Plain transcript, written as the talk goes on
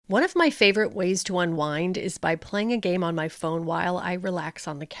One of my favorite ways to unwind is by playing a game on my phone while I relax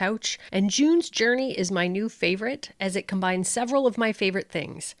on the couch, and June's Journey is my new favorite as it combines several of my favorite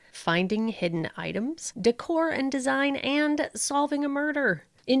things: finding hidden items, decor and design, and solving a murder.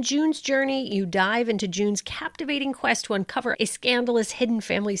 In June's Journey, you dive into June's captivating quest to uncover a scandalous hidden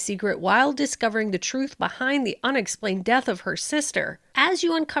family secret while discovering the truth behind the unexplained death of her sister. As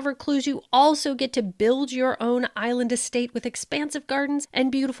you uncover clues, you also get to build your own island estate with expansive gardens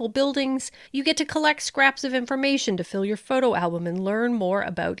and beautiful buildings. You get to collect scraps of information to fill your photo album and learn more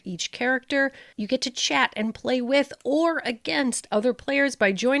about each character. You get to chat and play with or against other players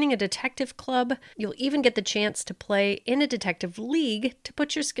by joining a detective club. You'll even get the chance to play in a detective league to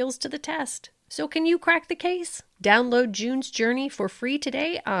put your skills to the test. So can you crack the case? Download June's Journey for free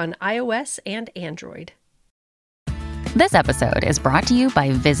today on iOS and Android. This episode is brought to you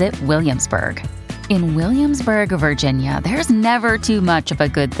by Visit Williamsburg. In Williamsburg, Virginia, there's never too much of a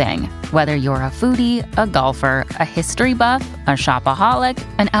good thing. Whether you're a foodie, a golfer, a history buff, a shopaholic,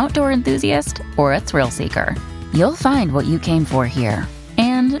 an outdoor enthusiast, or a thrill seeker, you'll find what you came for here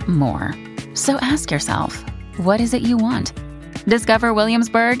and more. So ask yourself, what is it you want? Discover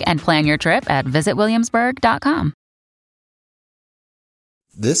Williamsburg and plan your trip at visitwilliamsburg.com.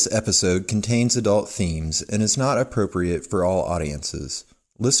 This episode contains adult themes and is not appropriate for all audiences.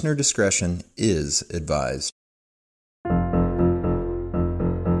 Listener discretion is advised.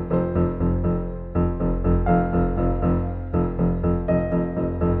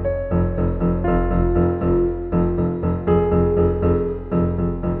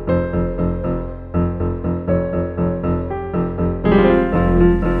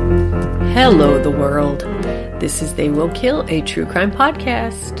 Hello, the world. This is They Will Kill, a true crime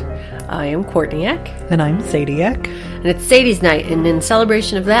podcast. I am Courtney Eck. And I'm Sadie Eck. And it's Sadie's night, and in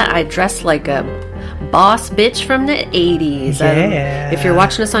celebration of that, I dressed like a boss bitch from the 80s. Yeah. If you're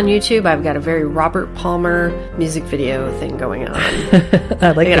watching us on YouTube, I've got a very Robert Palmer music video thing going on.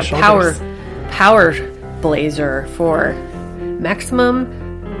 I like I got the a power blazer for maximum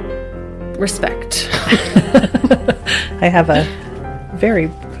respect. I have a very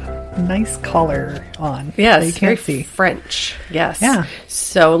nice collar on. Yes, you can't very see. French. Yes. Yeah.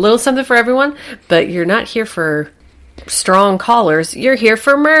 So a little something for everyone, but you're not here for strong collars. You're here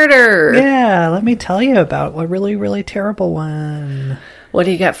for murder. Yeah, let me tell you about a really, really terrible one. What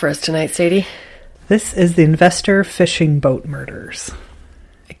do you got for us tonight, Sadie? This is the Investor fishing boat murders.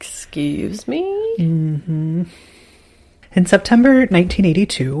 Excuse me? Mm-hmm. In September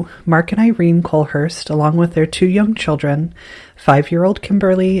 1982, Mark and Irene Colhurst, along with their two young children, 5-year-old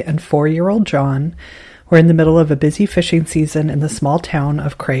Kimberly and 4-year-old John, were in the middle of a busy fishing season in the small town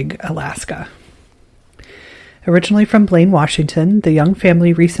of Craig, Alaska. Originally from Blaine, Washington, the young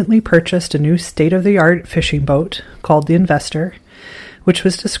family recently purchased a new state-of-the-art fishing boat called the Investor, which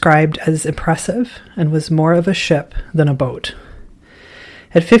was described as impressive and was more of a ship than a boat.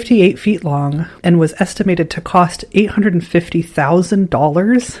 At 58 feet long and was estimated to cost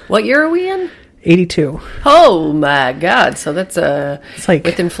 $850,000. What year are we in? 82. Oh my God. So that's It's like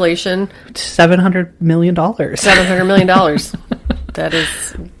with inflation, $700 million. $700 million. That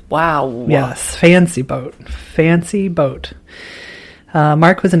is, wow. Yes, fancy boat. Fancy boat.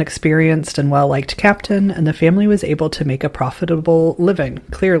 Mark was an experienced and well-liked captain, and the family was able to make a profitable living,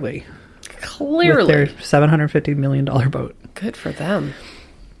 clearly. With their $750 million boat. Good for them.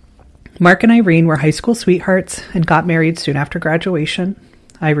 Mark and Irene were high school sweethearts and got married soon after graduation.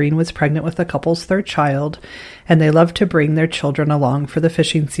 Irene was pregnant with the couple's third child, and they loved to bring their children along for the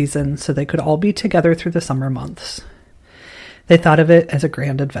fishing season so they could all be together through the summer months. They thought of it as a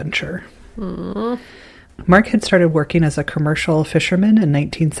grand adventure. Aww. Mark had started working as a commercial fisherman in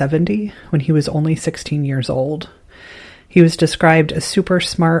 1970 when he was only 16 years old. He was described as super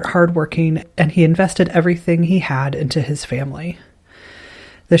smart, hardworking, and he invested everything he had into his family.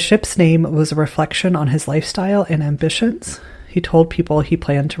 The ship's name was a reflection on his lifestyle and ambitions. He told people he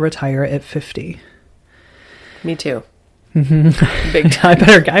planned to retire at 50. Me too. Mm-hmm. Big time.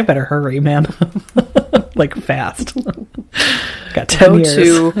 I better hurry, man. Like fast. Got 10 years.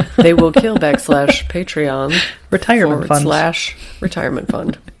 Go to theywillkill.com/Patreon retirement fund. /retirement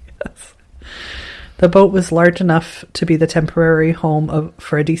fund. Yes. The boat was large enough to be the temporary home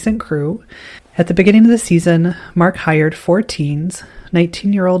for a decent crew. At the beginning of the season, Mark hired 4 teens,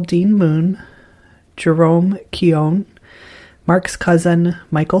 19-year-old Dean Moon, Jerome Keown, Mark's cousin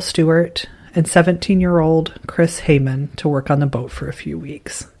Michael Stewart, and 17-year-old Chris Heyman to work on the boat for a few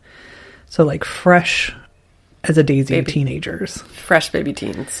weeks. So like fresh as a daisy teenagers. Fresh baby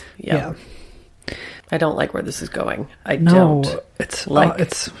teens. Yeah. I don't like where this is going. No, it's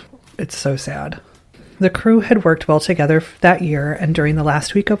so sad. The crew had worked well together that year, and during the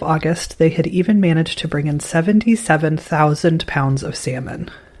last week of August, they had even managed to bring in 77,000 pounds of salmon.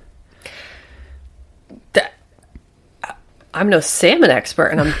 I'm no salmon expert,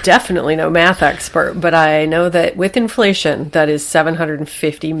 and I'm definitely no math expert, but I know that with inflation, that is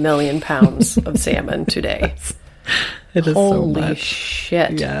 750 million pounds of salmon today. It is Holy so much.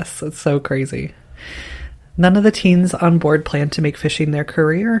 shit. Yes, it's so crazy. None of the teens on board planned to make fishing their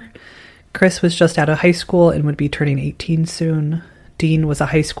career. Chris was just out of high school and would be turning 18 soon. Dean was a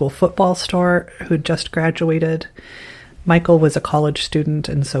high school football star who'd just graduated. Michael was a college student,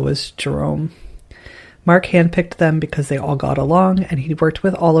 and so was Jerome. Mark handpicked them because they all got along, and he'd worked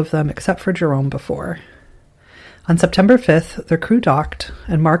with all of them except for Jerome before. On September 5th, the crew docked,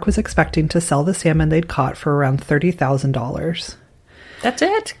 and Mark was expecting to sell the salmon they'd caught for around $30,000. That's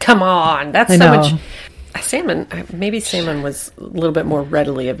it? Come on. That's so much. Salmon, maybe salmon was a little bit more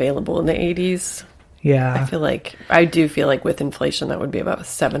readily available in the 80s. Yeah. I do feel like with inflation, that would be about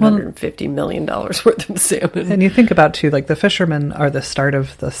 $750 million worth of salmon. And you think about, too, like the fishermen are the start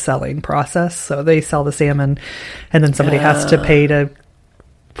of the selling process. So they sell the salmon, and then somebody has to pay to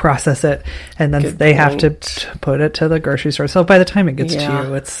process it, and then they have to put it to the grocery store. So by the time it gets to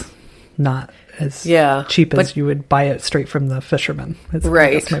you, it's not as cheap as you would buy it straight from the fisherman.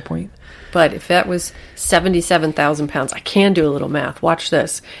 Right. That's my point. But if that was 77,000 pounds, I can do a little math. Watch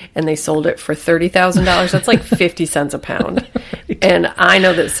this. And they sold it for $30,000. That's like 50 cents a pound. Right. And I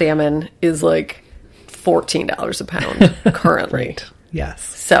know that salmon is like $14 a pound currently. Right. Yes.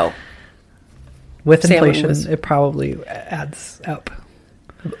 So with inflation, it probably adds up.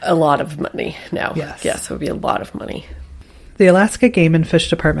 A lot of money now. Yes. Yes, it would be a lot of money. The Alaska Game and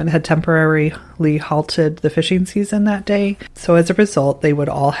Fish Department had temporarily halted the fishing season that day, so as a result, they would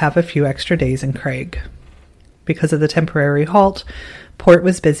all have a few extra days in Craig. Because of the temporary halt, port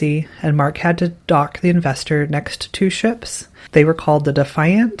was busy, and Mark had to dock the Investor next to two ships. They were called the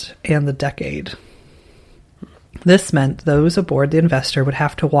Defiant and the Decade. This meant those aboard the Investor would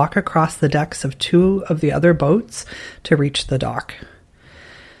have to walk across the decks of two of the other boats to reach the dock.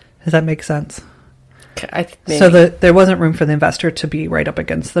 Does that make sense? So there wasn't room for the Investor to be right up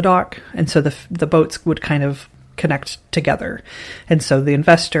against the dock, and so the boats would kind of connect together. And so the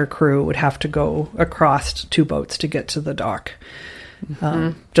Investor crew would have to go across two boats to get to the dock,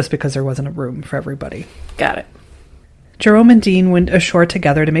 just because there wasn't a room for everybody. Got it. Jerome and Dean went ashore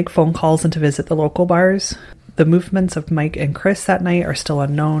together to make phone calls and to visit the local bars. The movements of Mike and Chris that night are still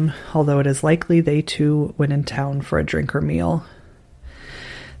unknown, although it is likely they too went in town for a drink or meal.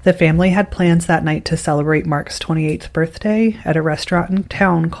 The family had plans that night to celebrate Mark's 28th birthday at a restaurant in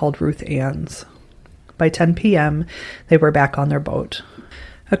town called Ruth Ann's. By 10 p.m., they were back on their boat.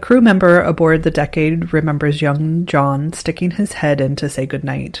 A crew member aboard the Decade remembers young John sticking his head in to say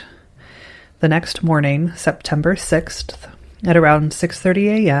goodnight. The next morning, September 6th, at around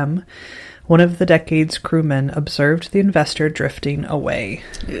 6:30 a.m., one of the Decade's crewmen observed the Investor drifting away.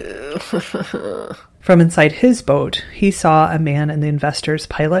 From inside his boat, he saw a man in the Investor's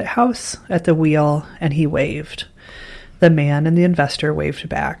pilot house at the wheel, and he waved. The man and the Investor waved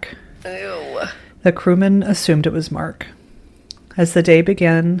back. Ew. The crewman assumed it was Mark. As the day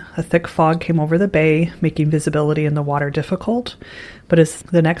began, a thick fog came over the bay, making visibility in the water difficult, but as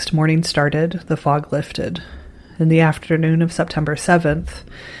the next morning started, the fog lifted. In the afternoon of September 7th,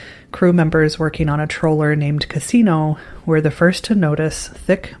 crew members working on a trawler named Casino were the first to notice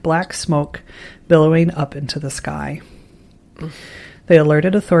thick black smoke billowing up into the sky. They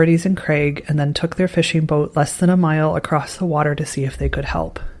alerted authorities in Craig and then took their fishing boat less than a mile across the water to see if they could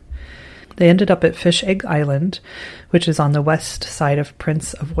help. They ended up at Fish Egg Island, which is on the west side of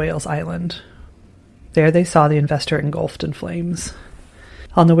Prince of Wales Island. There they saw the Investor engulfed in flames.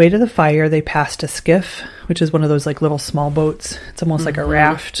 On the way to the fire, they passed a skiff, which is one of those like little small boats. It's almost like a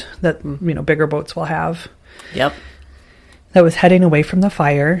raft that, bigger boats will have. Yep. That was heading away from the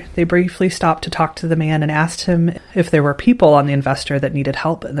fire. They briefly stopped to talk to the man and asked him if there were people on the Investor that needed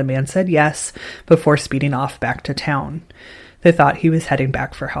help, and the man said yes, before speeding off back to town. They thought he was heading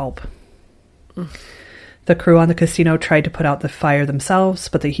back for help. The crew on the Casino tried to put out the fire themselves,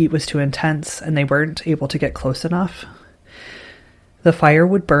 but the heat was too intense, and they weren't able to get close enough. The fire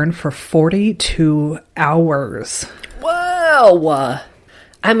would burn for 42 hours. Whoa!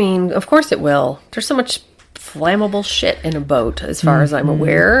 I mean, of course it will. There's so much flammable shit in a boat, as far as I'm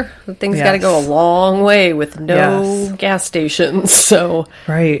aware. The thing's got to go a long way with no gas stations, so...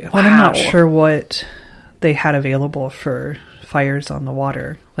 Right. Well, I'm not sure what they had available for fires on the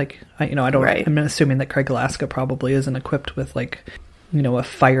water. Like, I don't... Right. I'm assuming that Craig, Alaska probably isn't equipped with, like, a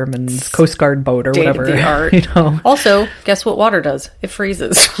fireman's Coast Guard boat or whatever. State-of-the-art. Also, guess what water does? It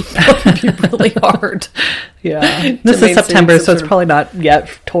freezes. That would be really hard. Yeah. This is September, so it's probably not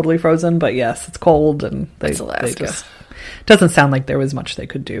yet totally frozen, but yes, it's cold, and they just... Doesn't sound like there was much they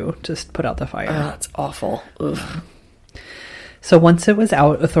could do. Just put out the fire. Oh, that's awful. Ugh. So once it was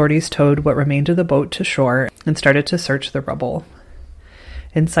out, authorities towed what remained of the boat to shore and started to search the rubble.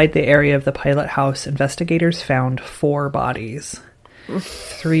 Inside the area of the pilot house, investigators found 4 bodies.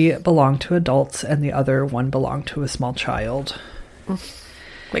 3 belonged to adults, and the other 1 belonged to a small child.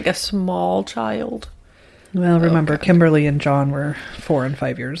 Like a small child? Well, remember, Kimberly and John were 4 and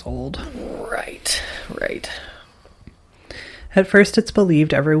 5 years old. Right. At first, it's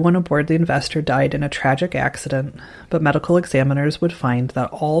believed everyone aboard the Investor died in a tragic accident, but medical examiners would find that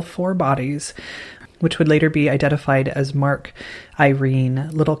all 4 bodies, which would later be identified as Mark, Irene,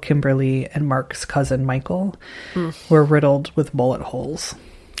 little Kimberly, and Mark's cousin Michael, were riddled with bullet holes.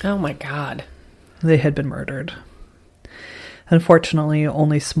 Oh my God. They had been murdered. Unfortunately,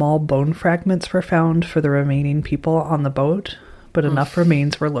 only small bone fragments were found for the remaining people on the boat, but enough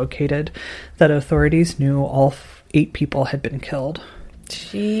remains were located that authorities knew all 8 people had been killed.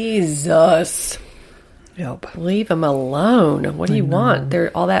 Jesus. Yep. Leave them alone. What do you want?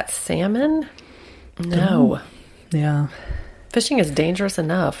 They're all that salmon? No. Yeah. Fishing is dangerous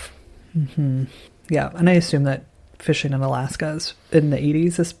enough. Mm-hmm. Yeah, and I assume that fishing in Alaska in the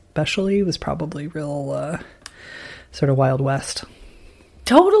 80s especially was probably real sort of Wild West.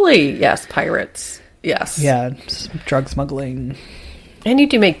 Totally. Yes, pirates. Yes. Yeah, drug smuggling. And you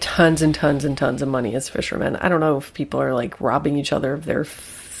do make tons and tons and tons of money as fishermen. I don't know if people are like robbing each other of their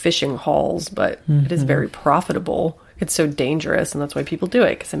fishing hauls, but it is very profitable. It's so dangerous, and that's why people do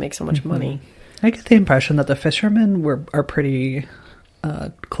it, because it makes so much money. I get the impression that the fishermen are pretty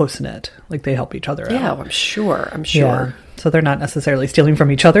close-knit. Like, they help each other out. Yeah, I'm sure. Yeah. So they're not necessarily stealing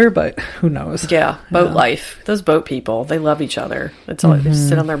from each other, but who knows? Yeah, boat life. Those boat people, they love each other. It's all, they just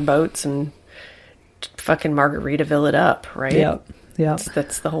sit on their boats and fucking Margaritaville it up, right? Yep. Yeah,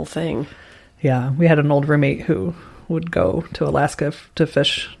 that's the whole thing. Yeah, we had an old roommate who would go to Alaska to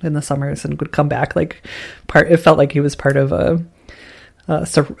fish in the summers and would come back it felt like he was part of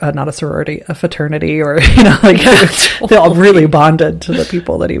not a sorority, a fraternity, or they all really bonded to the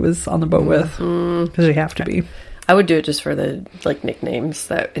people that he was on the boat with, because you have to be. I would do it just for the nicknames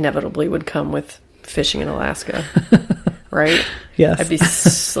that inevitably would come with fishing in Alaska, right? Yes, I'd be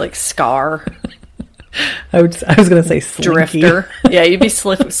like Scar. I was going to say Slinky. Drifter. Yeah, you'd be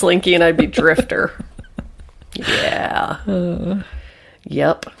Slinky and I'd be Drifter. Yeah.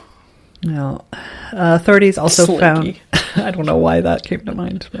 Yep. No. Authorities also Slinky. found... I don't know why that came to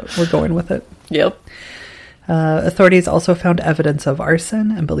mind, but we're going with it. Yep. Authorities also found evidence of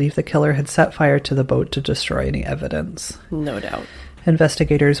arson and believe the killer had set fire to the boat to destroy any evidence. No doubt.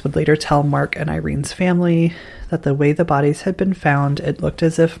 Investigators would later tell Mark and Irene's family that the way the bodies had been found, it looked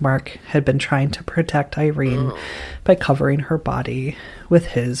as if Mark had been trying to protect Irene by covering her body with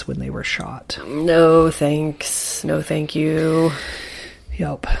his when they were shot. No thanks. No thank you.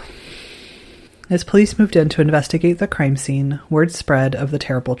 Yep. As police moved in to investigate the crime scene, word spread of the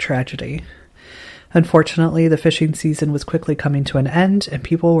terrible tragedy. Unfortunately, the fishing season was quickly coming to an end, and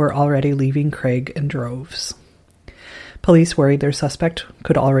people were already leaving Craig in droves. Police worried their suspect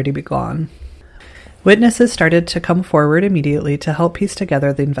could already be gone. Witnesses started to come forward immediately to help piece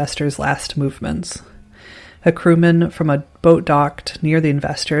together the Investor's last movements. A crewman from a boat docked near the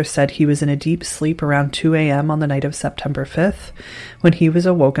Investor said he was in a deep sleep around 2 a.m. on the night of September 5th, when he was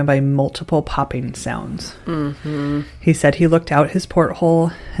awoken by multiple popping sounds. He said he looked out his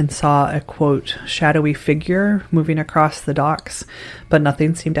porthole and saw a, quote, shadowy figure moving across the docks, but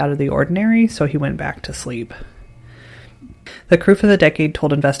nothing seemed out of the ordinary, so he went back to sleep. The crew for the Decade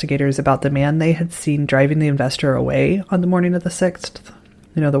told investigators about the man they had seen driving the Investor away on the morning of the 6th.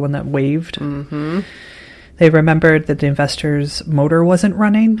 The one that waved. They remembered that the Investor's motor wasn't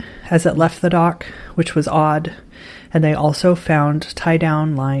running as it left the dock, which was odd, and they also found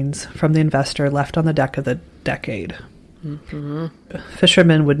tie-down lines from the Investor left on the deck of the Decade.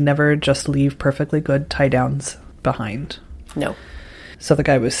 Fishermen would never just leave perfectly good tie-downs behind. No. So the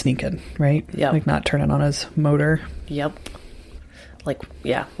guy was sneaking, right? Yeah. Not turning on his motor. Yep.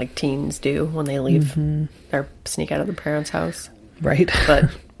 Like teens do when they leave or sneak out of their parents' house. Right.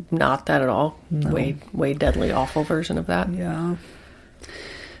 But not that at all. No. Way deadly, awful version of that. Yeah.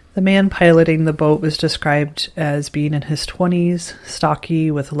 The man piloting the boat was described as being in his 20s,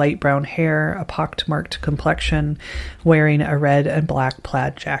 stocky, with light brown hair, a pockmarked complexion, wearing a red and black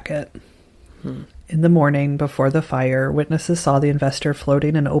plaid jacket. In the morning before the fire, witnesses saw the investor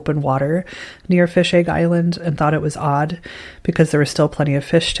floating in open water near Fish Egg Island and thought it was odd because there was still plenty of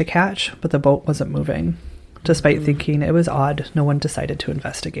fish to catch, but the boat wasn't moving. Despite thinking it was odd, no one decided to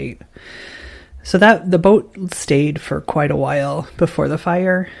investigate. So the boat stayed for quite a while before the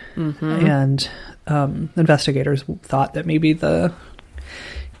fire, and investigators thought that maybe the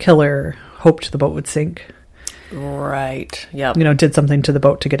killer hoped the boat would sink. Right. Yep. Did something to the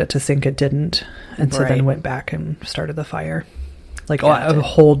boat to get it to sink. It didn't. And so then went back and started the fire. A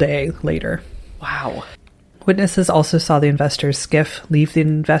whole day later. Wow. Witnesses also saw the investor's skiff leave the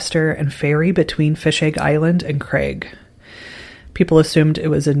investor and ferry between Fish Egg Island and Craig. People assumed it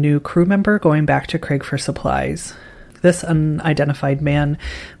was a new crew member going back to Craig for supplies. This unidentified man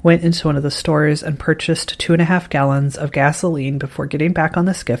went into one of the stores and purchased 2.5 gallons of gasoline before getting back on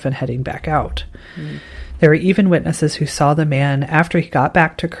the skiff and heading back out. There were even witnesses who saw the man after he got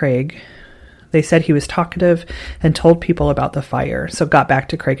back to Craig. They said he was talkative and told people about the fire, so got back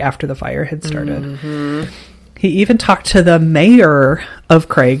to Craig after the fire had started. He even talked to the mayor of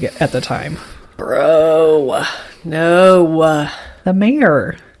Craig at the time. Bro, no. The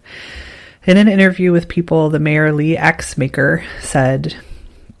mayor. In an interview with People, the mayor, Lee Axmaker, said,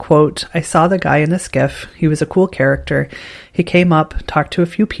 quote, "I saw the guy in the skiff. He was a cool character. He came up, talked to a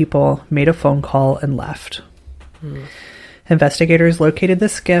few people, made a phone call, and left." Investigators located the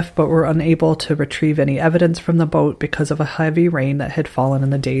skiff, but were unable to retrieve any evidence from the boat because of a heavy rain that had fallen in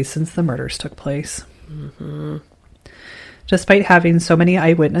the days since the murders took place. Despite having so many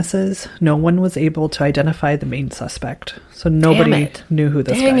eyewitnesses, no one was able to identify the main suspect. So nobody knew who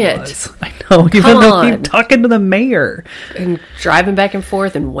this guy was. I know, even though he's talking to the mayor. And driving back and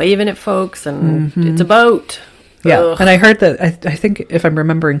forth and waving at folks, and it's a boat. Yeah, Ugh. and I heard that, I think, if I'm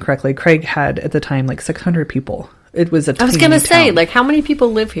remembering correctly, Craig had, at the time, 600 people. It was a tiny I was going to say, town. how many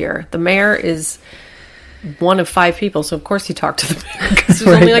people live here? The mayor is one of 5 people, so of course he talked to the mayor, because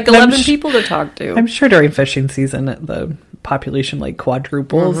there's only 11 people to talk to. I'm sure during fishing season, the population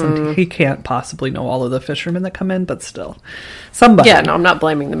quadruples, and he can't possibly know all of the fishermen that come in, but still, somebody. Yeah, no, I'm not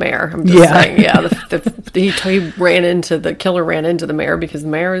blaming the mayor. I'm just saying, the killer ran into the mayor because the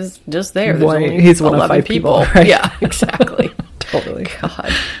mayor is just there. There's only he's one of 5 people. Right? Yeah, exactly. Totally.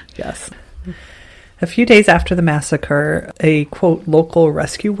 God. Yes. A few days after the massacre, a, quote, local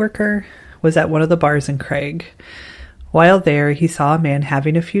rescue worker was at one of the bars in Craig. While there, he saw a man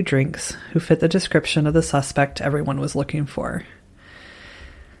having a few drinks who fit the description of the suspect everyone was looking for.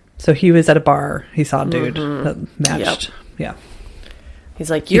 So he was at a bar. He saw a dude that matched. Yep. Yeah. He's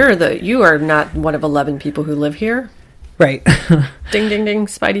like, you are not one of 11 people who live here. Right. Ding, ding, ding.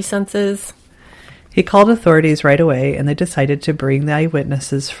 Spidey senses. He called authorities right away, and they decided to bring the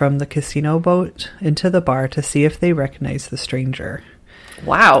eyewitnesses from the casino boat into the bar to see if they recognized the stranger.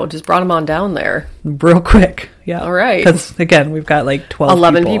 Wow, just brought him on down there. Real quick. Yeah. All right. Because, again, we've got 12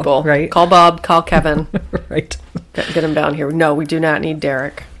 11 people. Right? Call Bob, call Kevin. Right. Get him down here. No, we do not need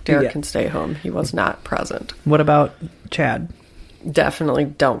Derek. Derek can stay home. He was not present. What about Chad? Definitely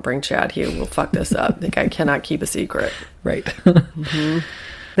don't bring Chad here. We'll fuck this up. The guy cannot keep a secret. Right.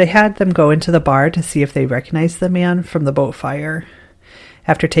 They had them go into the bar to see if they recognized the man from the boat fire.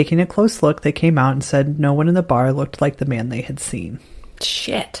 After taking a close look, they came out and said no one in the bar looked like the man they had seen.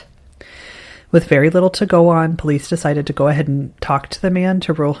 Shit. With very little to go on, police decided to go ahead and talk to the man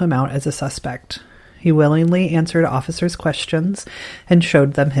to rule him out as a suspect. He willingly answered officers' questions and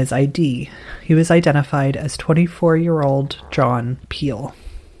showed them his ID. He was identified as 24-year-old John Peel.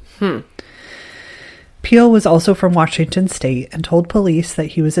 Peel was also from Washington State and told police that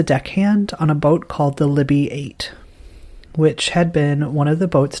he was a deckhand on a boat called the Libby 8, which had been one of the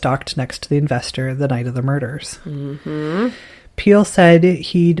boats docked next to the investor the night of the murders. Peel said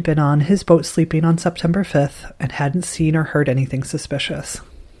he'd been on his boat sleeping on September 5th and hadn't seen or heard anything suspicious.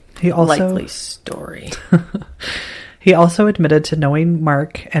 Likely story. He also admitted to knowing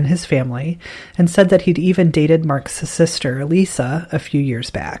Mark and his family and said that he'd even dated Mark's sister, Lisa, a few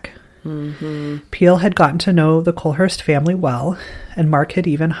years back. Peel had gotten to know the Colhurst family well, and Mark had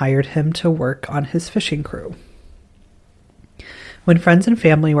even hired him to work on his fishing crew. When friends and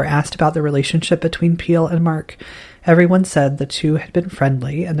family were asked about the relationship between Peel and Mark, everyone said the two had been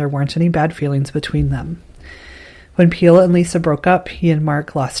friendly and there weren't any bad feelings between them. When Peel and Lisa broke up, he and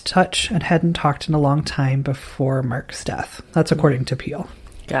Mark lost touch and hadn't talked in a long time before Mark's death. That's according to Peel.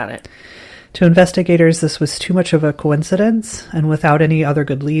 Got it. To investigators, this was too much of a coincidence, and without any other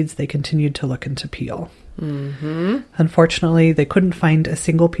good leads, they continued to look into Peel. Unfortunately, they couldn't find a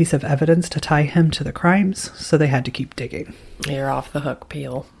single piece of evidence to tie him to the crimes, so they had to keep digging. You're off the hook,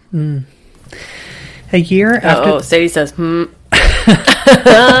 Peel. A year after... Sadie says,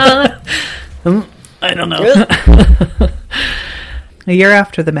 I don't know. A year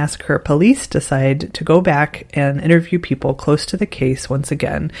after the massacre, police decide to go back and interview people close to the case once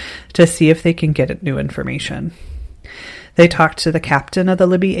again to see if they can get new information. They talked to the captain of the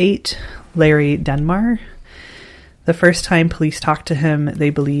Libby 8, Larry Denmar. The first time police talked to him,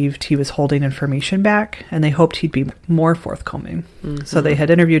 they believed he was holding information back, and they hoped he'd be more forthcoming. Mm-hmm. So they had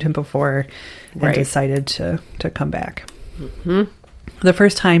interviewed him before and decided to come back. Mm-hmm. The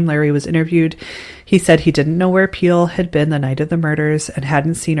first time Larry was interviewed, he said he didn't know where Peel had been the night of the murders and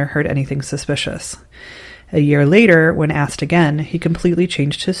hadn't seen or heard anything suspicious. A year later, when asked again, he completely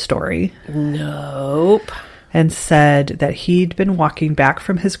changed his story. Nope. And said that he'd been walking back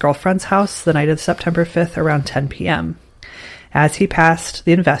from his girlfriend's house the night of September 5th around 10 p.m. As he passed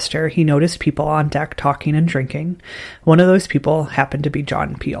the investor, he noticed people on deck talking and drinking. One of those people happened to be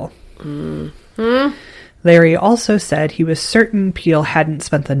John Peel. Mm-hmm. Larry also said he was certain Peel hadn't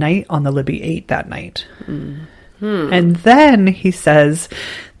spent the night on the Libby 8 that night. Mm-hmm. And then he says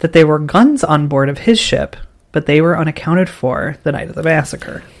that there were guns on board of his ship, but they were unaccounted for the night of the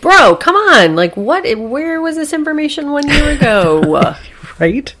massacre. Bro, come on. Like, what? Where was this information 1 year ago?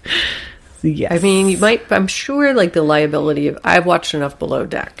 Right? Yes. I mean, I'm sure, like, the liability of... I've watched enough Below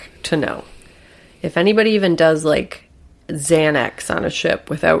Deck to know. If anybody even does, like, Xanax on a ship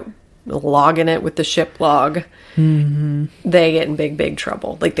without logging it with the ship log, mm-hmm. they get in big, big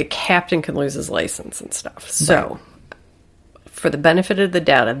trouble. Like, the captain can lose his license and stuff. So... Right. For the benefit of the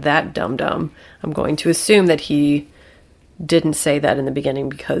doubt of that dum-dum, I'm going to assume that he didn't say that in the beginning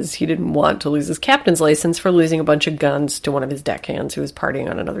because he didn't want to lose his captain's license for losing a bunch of guns to one of his deckhands who was partying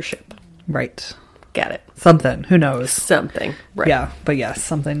on another ship. Right. Get it. Something. Who knows? Something. Right. Yeah, but yes,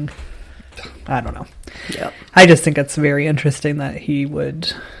 something. I don't know. Yep. I just think it's very interesting that he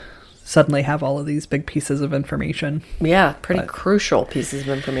would suddenly have all of these big pieces of information. Yeah, pretty crucial pieces of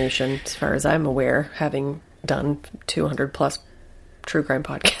information as far as I'm aware, having done 200 plus true crime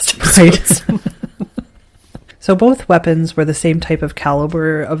podcast episodes. Right. So both weapons were the same type of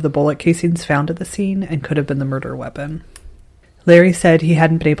caliber of the bullet casings found at the scene and could have been the murder weapon. Larry said he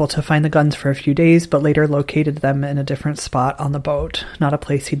hadn't been able to find the guns for a few days, but later located them in a different spot on the boat, not a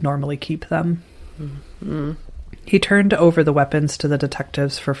place he'd normally keep them. Mm-hmm. He turned over the weapons to the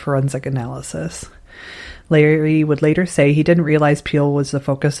detectives for forensic analysis. Larry would later say he didn't realize Peel was the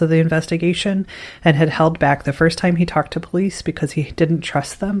focus of the investigation and had held back the first time he talked to police because he didn't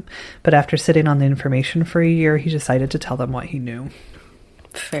trust them, but after sitting on the information for a year, he decided to tell them what he knew.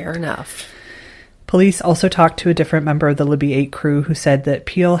 Fair enough. Police also talked to a different member of the Libby 8 crew who said that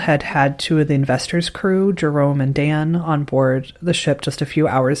Peel had two of the investors' crew, Jerome and Dan, on board the ship just a few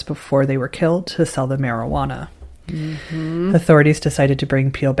hours before they were killed to sell the marijuana. Mm-hmm. Authorities decided to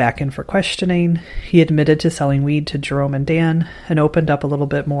bring Peel back in for questioning. He admitted to selling weed to Jerome and Dan and opened up a little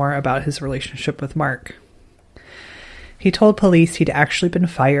bit more about his relationship with Mark. He told police he'd actually been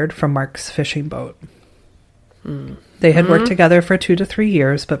fired from Mark's fishing boat. Mm-hmm. They had worked together for 2 to 3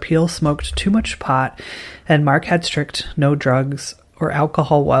 years, but Peel smoked too much pot and Mark had strict no drugs or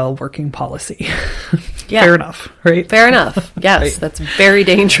alcohol while working policy. Yeah. Fair enough, right? Fair enough. Yes, right. That's very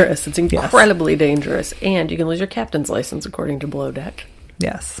dangerous. It's incredibly dangerous. And you can lose your captain's license, according to Below Deck.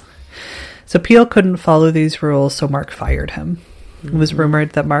 Yes. So Peel couldn't follow these rules, so Mark fired him. Mm-hmm. It was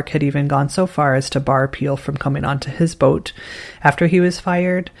rumored that Mark had even gone so far as to bar Peel from coming onto his boat after he was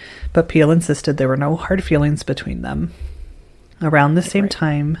fired, but Peel insisted there were no hard feelings between them. Around the same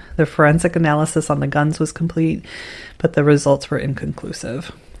time, the forensic analysis on the guns was complete, but the results were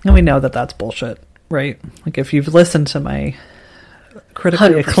inconclusive. And we know that that's bullshit, right? Like, if you've listened to my critically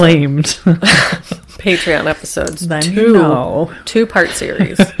 100%. Acclaimed Patreon episodes, then you know. 2-part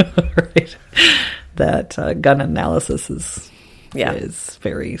series. Right. That gun analysis is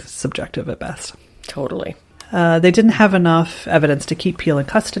very subjective at best. Totally. They didn't have enough evidence to keep Peel in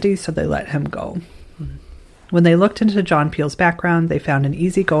custody, so they let him go. Mm-hmm. When they looked into John Peel's background, they found an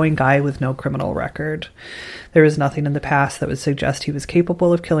easygoing guy with no criminal record. There was nothing in the past that would suggest he was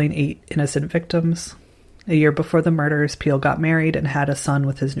capable of killing 8 innocent victims. A year before the murders, Peel got married and had a son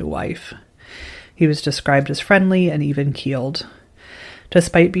with his new wife. He was described as friendly and even-keeled.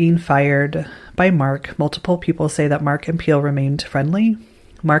 Despite being fired by Mark, multiple people say that Mark and Peel remained friendly.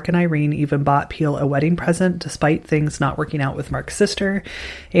 Mark and Irene even bought Peel a wedding present despite things not working out with Mark's sister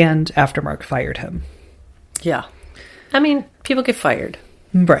and after Mark fired him. Yeah. I mean, people get fired.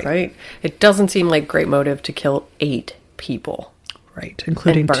 Right. It doesn't seem like great motive to kill 8 people. Right,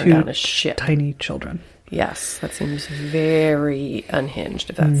 including and burn 2 down a ship. Tiny children. Yes, that seems very unhinged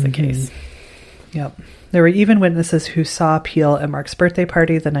if that's the case. Yep. There were even witnesses who saw Peel at Mark's birthday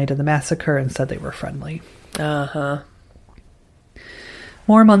party the night of the massacre and said they were friendly. Uh-huh.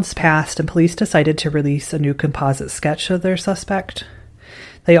 More months passed, and police decided to release a new composite sketch of their suspect.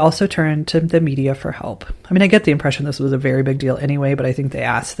 They also turned to the media for help. I mean, I get the impression this was a very big deal anyway, but I think they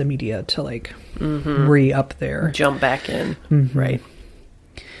asked the media to, like, re-up their... Jump back in. Mm-hmm. Right.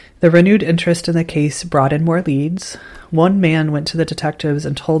 The renewed interest in the case brought in more leads. One man went to the detectives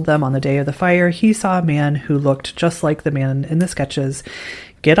and told them on the day of the fire he saw a man who looked just like the man in the sketches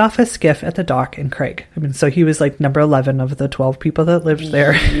get off a skiff at the dock in Craig. I mean, so he was like number 11 of the 12 people that lived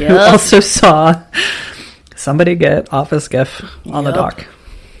there who also saw somebody get off a skiff on the dock.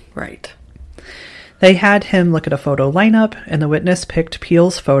 Right. They had him look at a photo lineup, and the witness picked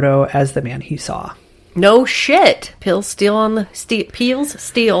Peel's photo as the man he saw. No shit. Peel's steel on the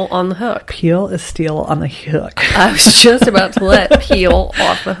hook. Peel is steel on the hook. I was just about to let Peel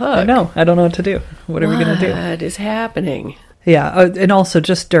off the hook. I know. I don't know what to do. What are we going to do? What is happening? Yeah, and also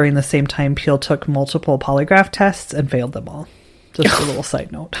just during the same time, Peel took multiple polygraph tests and failed them all. Just a little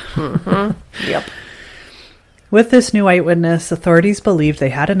side note. Yep. With this new eyewitness, authorities believed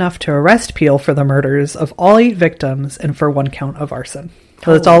they had enough to arrest Peel for the murders of all 8 victims and for 1 count of arson.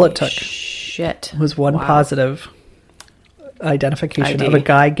 So that's all it took. Shit. Was one positive identification of a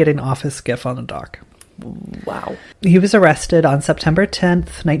guy getting off his skiff on the dock. Wow. He was arrested on September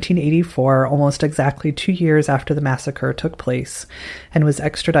 10th, 1984, almost exactly 2 years after the massacre took place, and was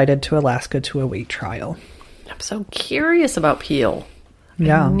extradited to Alaska to await trial. I'm so curious about Peel.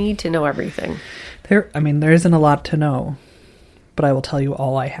 Yeah. I need to know everything. There isn't a lot to know, but I will tell you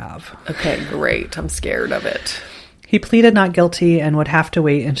all I have. Okay, great. I'm scared of it. He pleaded not guilty and would have to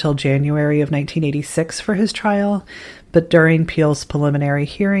wait until January of 1986 for his trial, but during Peel's preliminary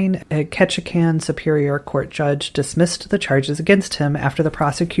hearing, a Ketchikan Superior Court judge dismissed the charges against him after the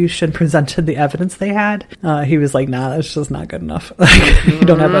prosecution presented the evidence they had. He was like, nah, that's just not good enough. You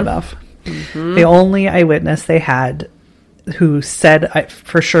don't have enough. Mm-hmm. The only eyewitness they had who said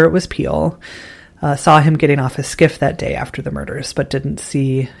for sure it was Peel saw him getting off his skiff that day after the murders, but didn't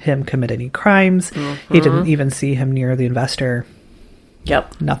see him commit any crimes. Mm-hmm. He didn't even see him near the investor.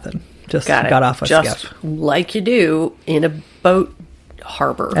 Yep. Nothing. Just got off a skiff. Like you do in a boat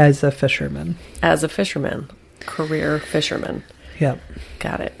harbor. As a fisherman. Career fisherman. Yep.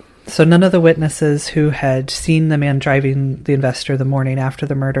 Got it. So none of the witnesses who had seen the man driving the investor the morning after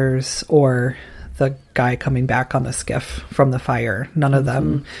the murders or the guy coming back on the skiff from the fire, none of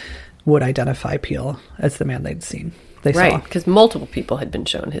them would identify Peel as the man they'd seen. They saw. Because multiple people had been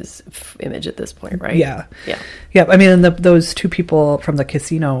shown his image at this point, right? Yeah. I mean, those 2 people from the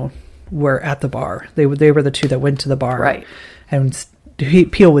casino were at the bar. They were the 2 that went to the bar. Right. And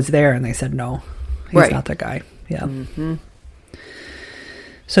Peel was there, and they said, no, he's not the guy. Yeah. Mm-hmm.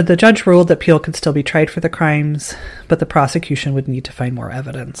 So the judge ruled that Peel could still be tried for the crimes, but the prosecution would need to find more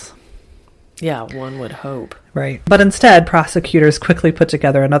evidence. Yeah, one would hope. Right. But instead, prosecutors quickly put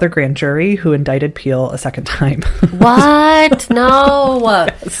together another grand jury who indicted Peel a second time. What? No.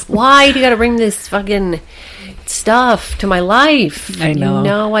 Yes. Why do you got to bring this fucking stuff to my life? I know. You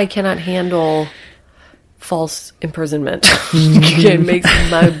know I cannot handle false imprisonment. It makes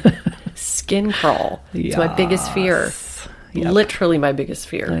my skin crawl. It's my biggest fear. Yep. Literally my biggest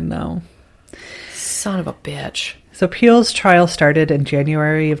fear. I know. Son of a bitch. So Peel's trial started in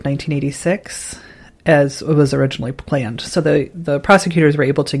January of 1986, as it was originally planned. So the prosecutors were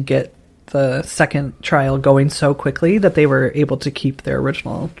able to get the second trial going so quickly that they were able to keep their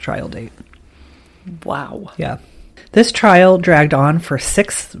original trial date. Wow. Yeah. This trial dragged on for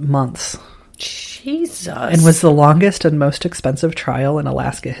 6 months. Jesus. And was the longest and most expensive trial in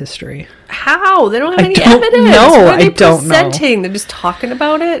Alaska history. How? They don't have any evidence. No, I don't know. They're just talking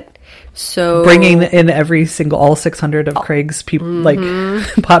about it. So bringing in all 600 of Craig's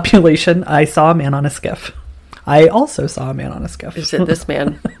population. I saw a man on a skiff. I also saw a man on a skiff. Is it this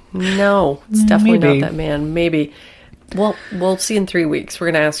man? No, it's definitely not that man. Maybe. Well, we'll see in 3 weeks. We're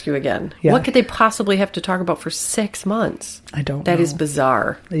going to ask you again. Yeah. What could they possibly have to talk about for 6 months? I don't know. That is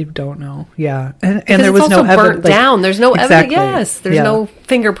bizarre. I don't know. Yeah. And there was no evidence. Burnt down. There's no exactly. evidence. Yes. There's no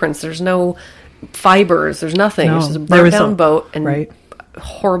fingerprints. There's no fibers. There's nothing. No, it's just a burnt down boat and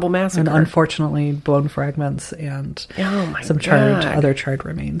horrible massacre. And unfortunately, bone fragments and some other charred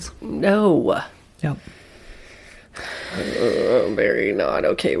remains. No. Yep. I'm very not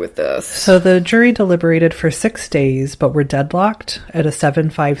okay with this. So the jury deliberated for 6 days, but were deadlocked at a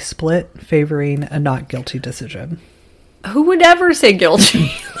 7-5 split, favoring a not guilty decision. Who would ever say guilty?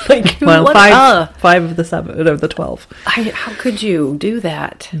 Five of the 12. How could you do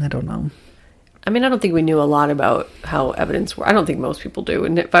that? I don't know. I mean, I don't think we knew a lot about how evidence works. I don't think most people do.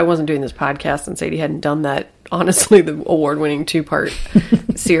 And if I wasn't doing this podcast and Sadie hadn't done that, honestly, the award-winning 2-part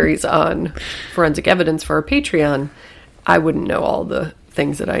series on forensic evidence for our Patreon, I wouldn't know all the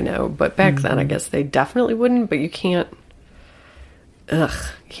things that I know. But back then, I guess they definitely wouldn't. But you can't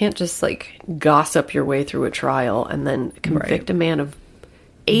just like gossip your way through a trial and then convict a man of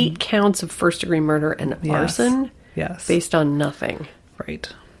 8 counts of first-degree murder and arson based on nothing.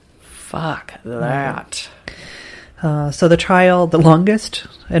 Right. Fuck that. So the trial, the longest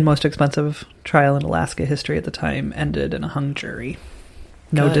and most expensive trial in Alaska history at the time, ended in a hung jury.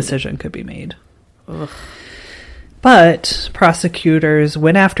 No decision could be made. Ugh. But prosecutors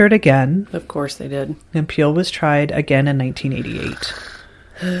went after it again. Of course they did. And Peel was tried again in 1988.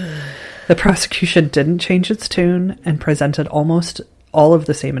 The prosecution didn't change its tune and presented almost all of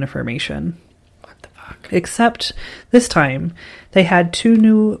the same information. What the fuck? Except this time, they had 2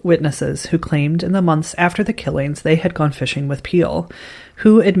 new witnesses who claimed in the months after the killings they had gone fishing with Peel,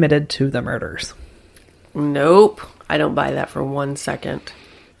 who admitted to the murders. Nope. I don't buy that for 1 second.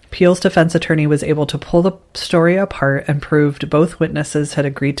 Peel's defense attorney was able to pull the story apart and proved both witnesses had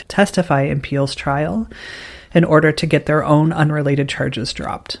agreed to testify in Peel's trial in order to get their own unrelated charges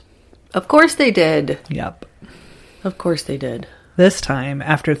dropped. Of course they did. Yep. Of course they did. This time,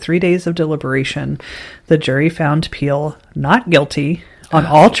 after 3 days of deliberation, the jury found Peel not guilty on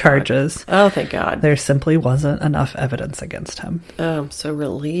all charges. Oh, thank God. There simply wasn't enough evidence against him. Oh, I'm so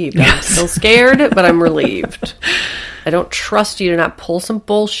relieved. I'm still scared, but I'm relieved. I don't trust you to not pull some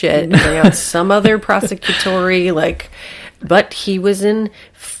bullshit and bring out some other prosecutory, but he was in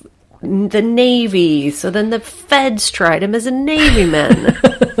the Navy, so then the feds tried him as a Navy man.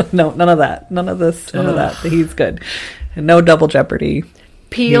 No, none of that. None of this. None of that. He's good. No double jeopardy.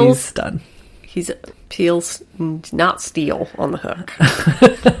 He's done. Peel's not Steele on the hook.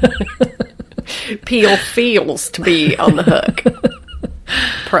 Peel feels to be on the hook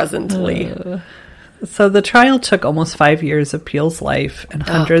presently. So the trial took almost 5 years of Peel's life, and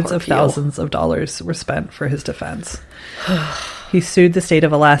hundreds of thousands of dollars were spent for his defense. He sued the state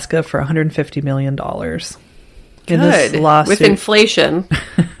of Alaska for $150 million. In this lawsuit, with inflation.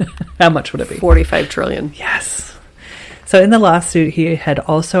 How much would it be? $45 trillion. Yes. So in the lawsuit, he had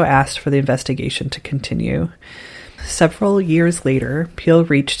also asked for the investigation to continue. Several years later, Peel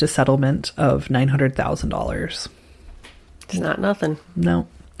reached a settlement of $900,000. It's not nothing. No.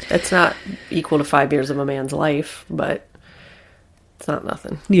 It's not equal to 5 years of a man's life, but it's not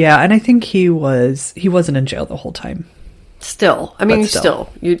nothing. Yeah, and I think he wasn't in jail the whole time. Still. I mean,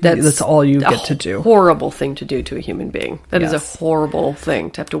 that's all you get to do. Horrible thing to do to a human being. That is a horrible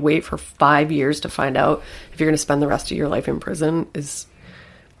thing. To have to wait for 5 years to find out if you're going to spend the rest of your life in prison is...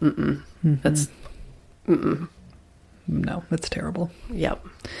 That's... No, it's terrible. Yep.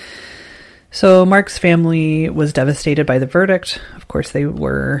 So Mark's family was devastated by the verdict. Of course they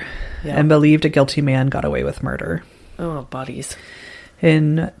were. Yep. And believed a guilty man got away with murder. Oh, buddies.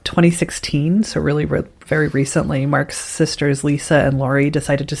 In 2016, so really very recently, Mark's sisters Lisa and Lori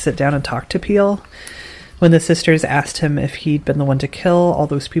decided to sit down and talk to Peel. When the sisters asked him if he'd been the one to kill all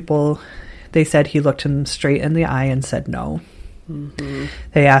those people, they said he looked him straight in the eye and said no. Mm-hmm.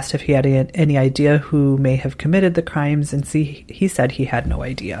 They asked if he had any idea who may have committed the crimes, and he said he had no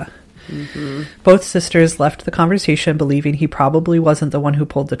idea. Mm-hmm. Both sisters left the conversation believing he probably wasn't the one who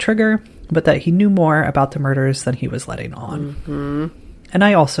pulled the trigger, but that he knew more about the murders than he was letting on. Mm-hmm. And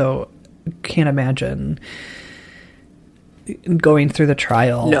I also can't imagine going through the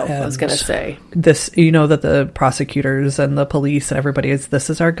trial. No, I was going to say. This, that the prosecutors and the police and everybody this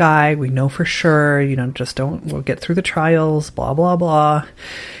is our guy. We know for sure, we'll get through the trials, blah, blah, blah.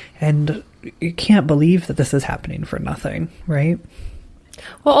 And you can't believe that this is happening for nothing, right?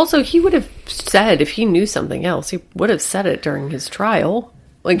 Well, also, he would have said, if he knew something else, he would have said it during his trial.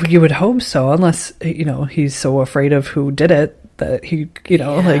 You would hope so, unless, he's so afraid of who did it that he,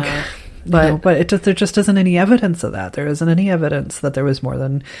 but there just isn't any evidence of that. There isn't any evidence that there was more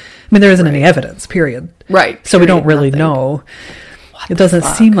than, there isn't any evidence, period. Right. So we don't really know. It doesn't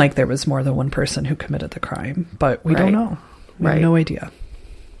seem like there was more than one person who committed the crime, but we don't know. We have no idea.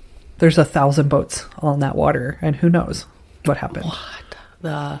 There's 1,000 boats all in that water, and who knows what happened. What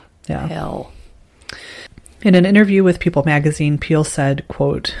the hell? In an interview with People magazine, Peel said,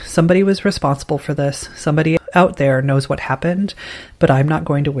 quote, "Somebody was responsible for this. Somebody out there knows what happened, but I'm not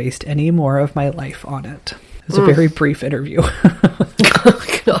going to waste any more of my life on it." It was a very brief interview.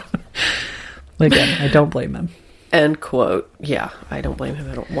 Again, I don't blame him. End quote. Yeah, I don't blame him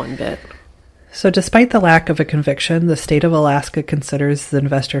one bit. So despite the lack of a conviction, the state of Alaska considers the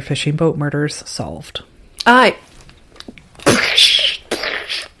investor fishing boat murders solved.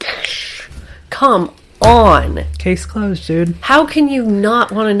 Come on. Case closed, dude. How can you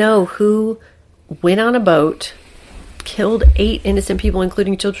not want to know who went on a boat, killed 8 innocent people,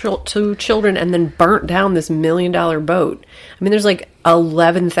 including 2 children, and then burnt down this $1 million boat. I mean, there's like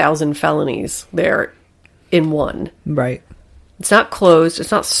 11,000 felonies there in one. Right. It's not closed.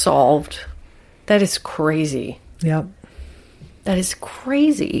 It's not solved. That is crazy. Yep. That is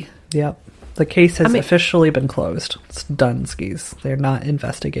crazy. Yep. The case has officially been closed. It's done, skis. They're not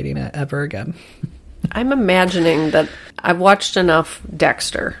investigating it ever again. I'm imagining that I've watched enough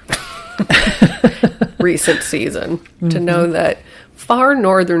Dexter recent season to know that far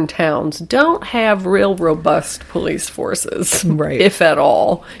northern towns don't have real robust police forces, right? If at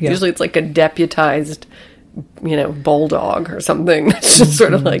all. Yeah. Usually it's like a deputized, bulldog or something that's just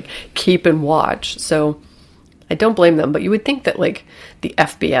sort of like keep and watch. So I don't blame them, but you would think that like the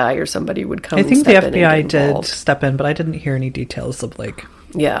FBI or somebody would come. I think the FBI did step in, but I didn't hear any details of like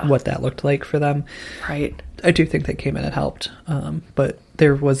what that looked like for them. Right. I do think they came in and helped, but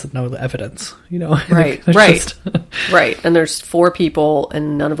there was no evidence, Right, right, right. And there's 4 people,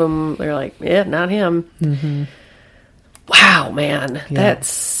 and none of them, they're like, yeah, not him. Mm-hmm. Wow, man. Yeah. That's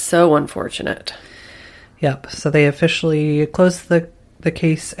so unfortunate. Yep. So they officially closed the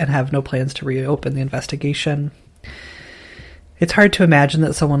case and have no plans to reopen the investigation. It's hard to imagine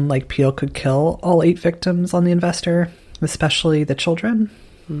that someone like Peele could kill all 8 victims on The Investor, especially the children.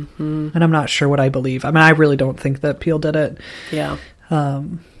 Mm-hmm. And I'm not sure what I believe. I mean, I really don't think that Peele did it. Yeah.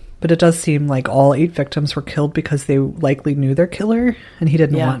 But it does seem like all 8 victims were killed because they likely knew their killer, and he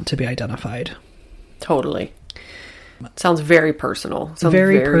didn't want to be identified. Totally. Sounds very personal. Sounds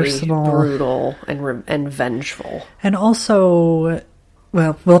very personal, brutal, and vengeful. And also,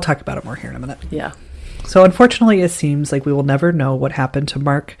 well, we'll talk about it more here in a minute. Yeah. So unfortunately, it seems like we will never know what happened to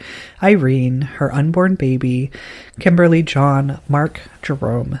Mark, Irene, her unborn baby, Kimberly, John, Mark,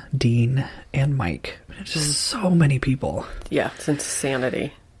 Jerome, Dean, and Mike. It's just so many people. Yeah, it's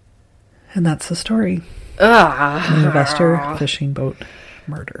insanity. And that's the story. Investor fishing boat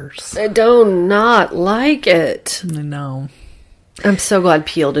murders. I do not like it. I know. I'm so glad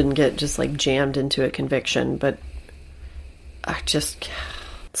Peele didn't get just like jammed into a conviction, but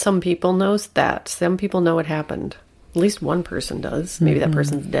some people knows that. Some people know what happened. At least one person does. Maybe that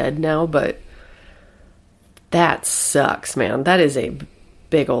person's dead now, but that sucks, man. That is a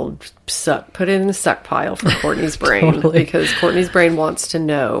big old suck. Put it in the suck pile for Courtney's brain. Totally. Because Courtney's brain wants to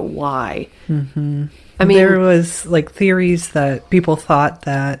know why. Mm-hmm. I mean, there was like theories that people thought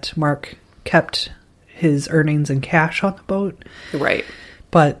that Mark kept his earnings in cash on the boat. Right.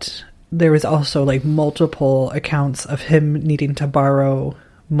 But there was also like multiple accounts of him needing to borrow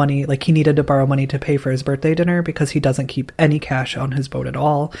money. Like he needed to borrow money to pay for his birthday dinner because he doesn't keep any cash on his boat at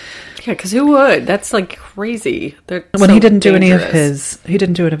all. Yeah, because who would? That's like crazy. He didn't do any of his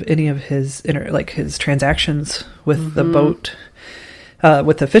his transactions with the boat,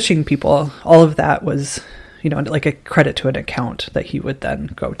 with the fishing people. All of that was, like a credit to an account that he would then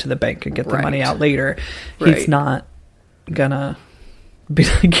go to the bank and get the money out later. Right. He's not gonna be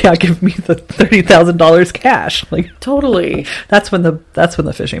like, yeah, give me the $30,000 cash. Like totally. That's when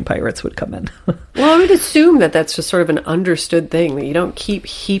the fishing pirates would come in. Well, I would assume that that's just sort of an understood thing, that you don't keep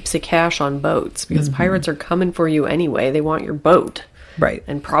heaps of cash on boats because pirates are coming for you anyway. They want your boat. Right.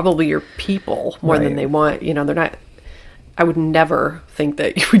 And probably your people more than they want, they're not. I would never think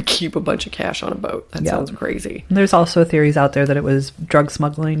that you would keep a bunch of cash on a boat. That sounds crazy. And there's also theories out there that it was drug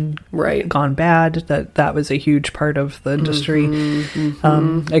smuggling gone bad, that was a huge part of the industry.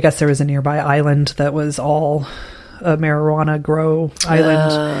 I guess there was a nearby island that was all a marijuana grow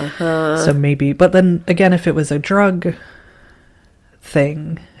island. So maybe, but then again, if it was a drug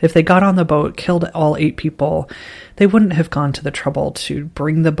thing, if they got on the boat, killed all 8 people, they wouldn't have gone to the trouble to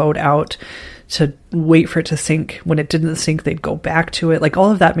bring the boat out, to wait for it to sink. When it didn't sink, they'd go back to it. Like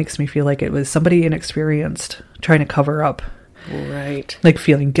all of that makes me feel like it was somebody inexperienced trying to cover up. Right. Like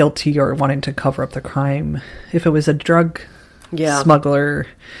feeling guilty or wanting to cover up the crime. If it was a drug smuggler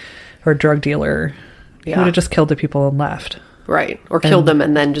or drug dealer, he would have just killed the people and left. Right. Or killed them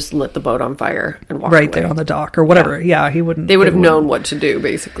and then just lit the boat on fire and walked away. There on the dock or whatever. Yeah, he wouldn't. They would have known what to do,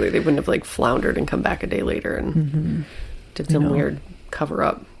 basically. They wouldn't have like floundered and come back a day later and did some weird cover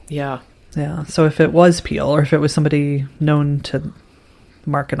up. Yeah. Yeah. So if it was Peele or if it was somebody known to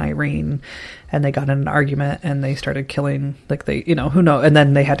Mark and Irene and they got in an argument and they started killing, like they, who knows? And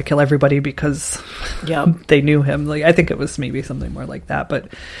then they had to kill everybody because they knew him. Like, I think it was maybe something more like that,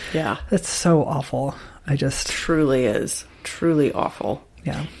 but yeah, it's so awful. Truly is. Truly awful.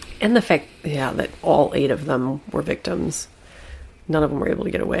 Yeah. And the fact, that all 8 of them were victims. None of them were able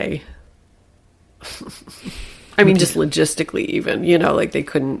to get away. I mean, just logistically even, like they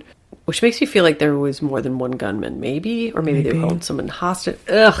couldn't which makes me feel like there was more than one gunman, maybe, or maybe they held someone hostage.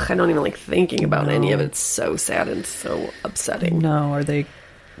 Ugh, I don't even like thinking about any of it. It's so sad and so upsetting. No, or they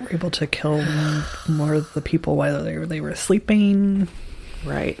were able to kill more of the people while they were sleeping.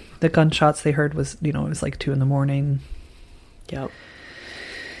 Right. The gunshots they heard was, it was like 2 a.m. Yep.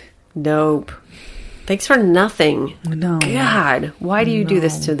 Nope. Thanks for nothing. No. God, why do you do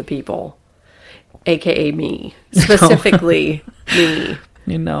this to the people? AKA me. Specifically me.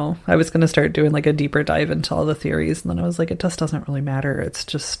 I was going to start doing like a deeper dive into all the theories, and then I was like, it just doesn't really matter. It's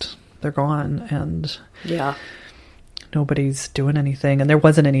just, they're gone, and yeah, nobody's doing anything. And there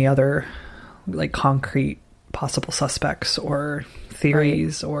wasn't any other like concrete possible suspects or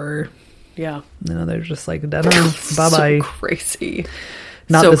theories or, yeah. They're just like, bye-bye. So crazy.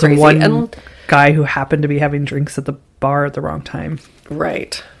 Not so this crazy. one guy who happened to be having drinks at the bar at the wrong time.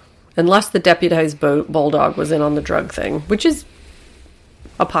 Right. Unless the deputized bulldog was in on the drug thing, which is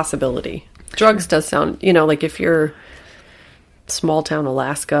a possibility. Drugs does sound, like if you're small town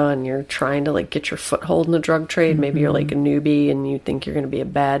Alaska and you're trying to like get your foothold in the drug trade, maybe you're like a newbie and you think you're going to be a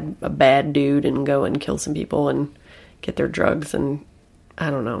bad dude and go and kill some people and get their drugs, and I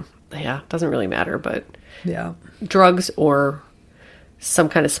don't know. Yeah, it doesn't really matter, but yeah, drugs or some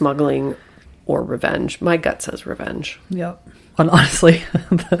kind of smuggling or revenge. My gut says revenge. Yep. And honestly,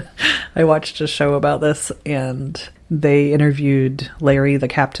 I watched a show about this, and they interviewed Larry, the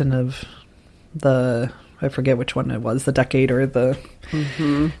captain of I forget which one it was, the Decade or the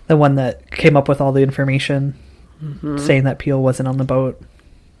one that came up with all the information saying that Peel wasn't on the boat.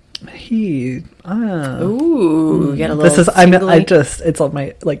 Ooh, get a little. It's on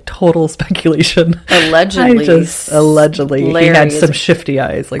my like total speculation. Allegedly, he had some shifty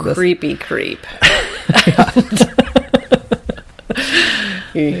eyes like creepy creep.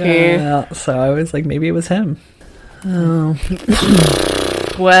 Yeah, so I was like, maybe it was him. Oh.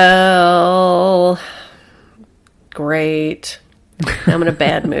 Well, great. I'm in a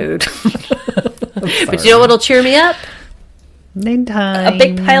bad mood. But you know what'll cheer me up? Name time. A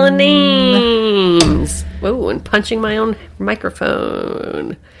big pile of names. Whoa, and punching my own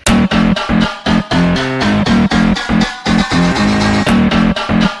microphone.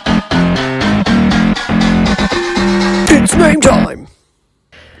 It's name time.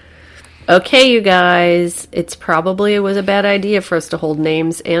 Okay, you guys. It was a bad idea for us to hold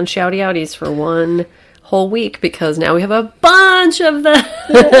names and shouty outies for one whole week, because now we have a bunch of them.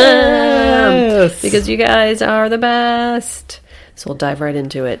 Yes. Because you guys are the best. So we'll dive right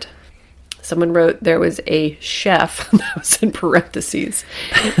into it. Someone wrote there was a chef, that was in parentheses,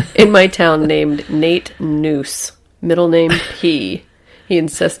 in my town named Nate Noose, middle name P. He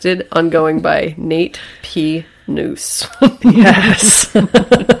insisted on going by Nate P. Noose. Yes.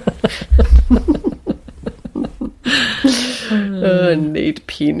 Nate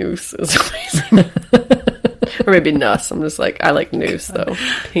P. Noose is amazing. Or maybe Nuss. I'm just like, I like Noose though.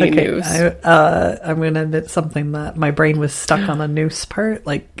 P. Okay, Noose. I'm going to admit something, that my brain was stuck on the noose part,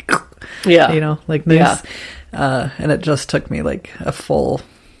 like, yeah, like noose. Yeah. And it just took me like a full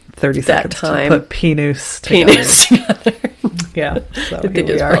 30 seconds time. to put P-noose together. Penis together. Yeah. So I think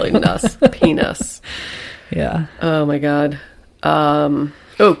it's probably Nuss. Penis. Yeah. Oh my god.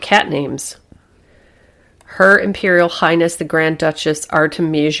 Cat names. Her Imperial Highness the Grand Duchess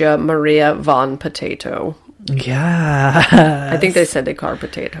Artemisia Maria von Potato. Yeah. I think they said they call her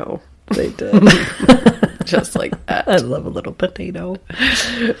Potato. They did. Just like that. I love a little potato.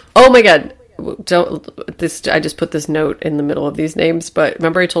 Oh my god. I just put this note in the middle of these names, but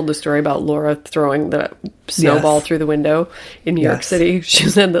remember I told the story about Laura throwing the snowball through the window in New York City? She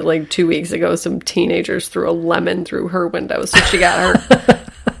said that like 2 weeks ago some teenagers threw a lemon through her window, so she got her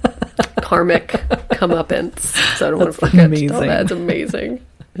karmic comeuppance. So I don't want to forget. Amazing. Oh, that's amazing.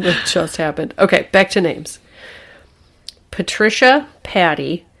 It just happened. Okay, back to names. Patricia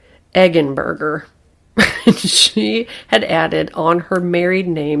Patty Eggenberger. She had added on her married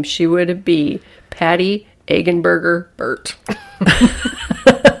name, she would be Patty Eggenberger Burt.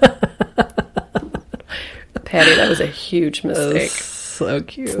 Patty, that was a huge mistake. So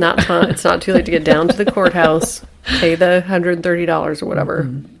cute. It's not too late to get down to the courthouse, pay the $130 or whatever.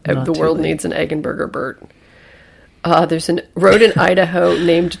 The world needs an Eggenberger Burt. There's a road in Idaho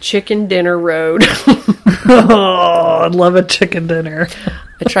named Chicken Dinner Road. Oh, I'd love a chicken dinner.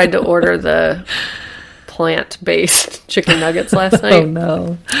 I tried to order the plant-based chicken nuggets last night. Oh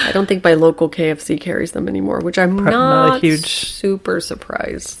no. I don't think my local KFC carries them anymore, which I'm not a huge super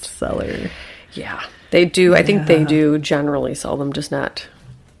surprised. Seller. Yeah, they do. I think they do generally sell them, just not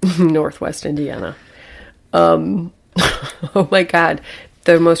Northwest Indiana. Oh my god.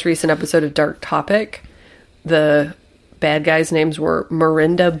 The most recent episode of Dark Topic, the bad guys' names were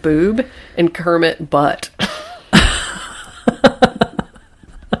Mirinda Boob and Kermit Butt. I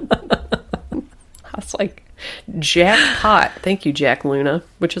was like, jackpot. Thank you, Jack Luna,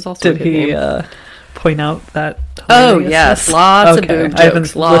 which is also a good name. Did he point out that? Oh, yes. Lots of boob I haven't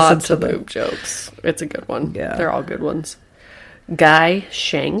jokes. Lots listened of to boob jokes. It's a good one. Yeah. They're all good ones. Guy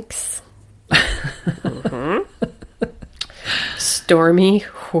Shanks. Stormy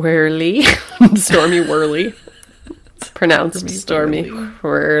Whirly. Stormy Whirly. It's pronounced Stormy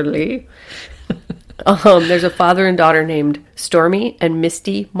Whirly. There's a father and daughter named Stormy and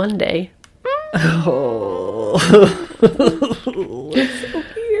Misty Monday. Oh.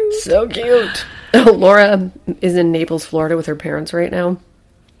 So cute. Laura is in Naples, Florida with her parents right now,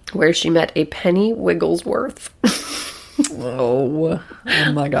 where she met a Penny Wigglesworth. Oh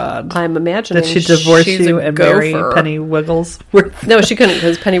my God. I'm imagining Did she divorce she's you a and gopher. marry Penny Wigglesworth? No, she couldn't,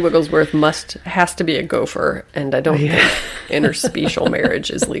 because Penny Wigglesworth has to be a gopher, and I don't think interspecial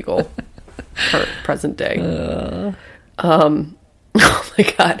marriage is legal for present day. Oh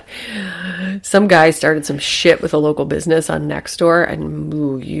my God. Some guy started some shit with a local business on Nextdoor,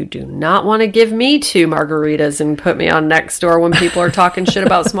 and you do not want to give me 2 margaritas and put me on Nextdoor when people are talking shit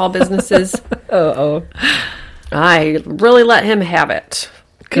about small businesses. I really let him have it.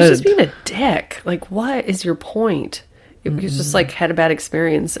 He's just being a dick. Like, what is your point? It was just like had a bad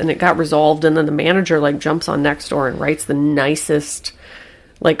experience, and it got resolved, and then the manager like jumps on Nextdoor and writes the nicest,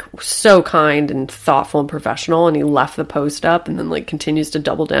 like so kind and thoughtful and professional, and he left the post up and then like continues to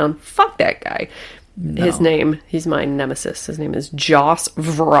double down. Fuck that guy. No. His name, he's my nemesis. His name is Joss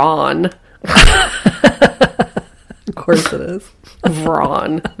Vron. Of course it is.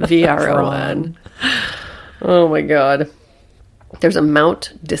 Vron. V-R-O-N. Oh my God. There's a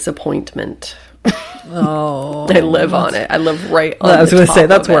Mount Disappointment. Oh. I live on it. I live right on I was going to say,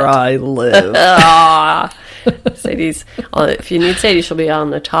 that's of where it. I live. Sadie's, if you need Sadie, she'll be on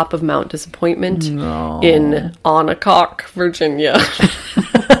the top of Mount Disappointment in Onnacock, Virginia.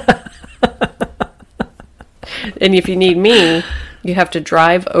 And if you need me, you have to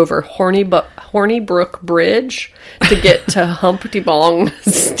drive over Hornybrook Bridge to get to Humpty Bong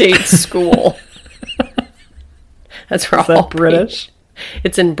State School. That's where all British?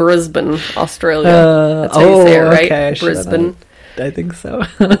 It's in Brisbane, Australia. That's how you say it, right? Okay, Brisbane. I think so.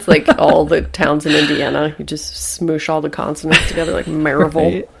 It's like all the towns in Indiana. You just smoosh all the consonants together, like Maryville,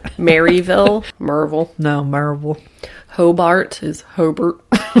 Right. Maryville, Merville. No, Marvel. Hobart is Hobart.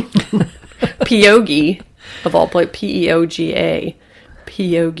 Peogi, of all places, P-E-O-G-A.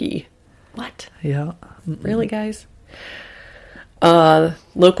 Peogi. What? Yeah. Really, guys?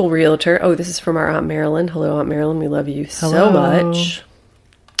 Local realtor. Oh, this is from our Aunt Marilyn. Hello, Aunt Marilyn. We love you so much.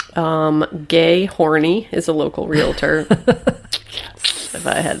 Gay Horny is a local realtor. If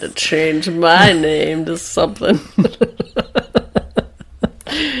I had to change my name to something.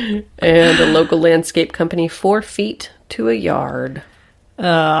 And a local landscape company, 4 feet to a yard. You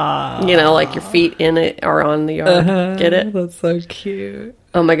know, like your feet in it are on the yard. Get it? That's so cute.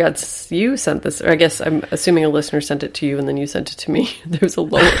 Oh my God, you sent this. Or I guess I'm assuming a listener sent it to you and then you sent it to me. There was a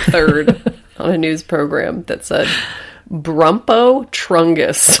lower third on a news program that said, Brumpo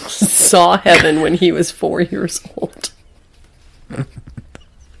Trungus saw heaven when he was 4 years old.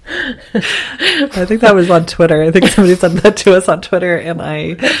 I think that was on Twitter. I think somebody sent that to us on Twitter, and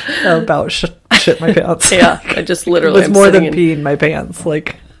I about shit my pants. Yeah, I just literally... It was more than peeing my pants.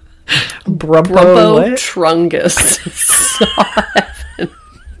 Like, Brumpo what? Trungus saw heaven.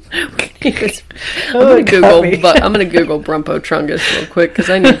 I'm gonna Google Brumpo Trungus real quick because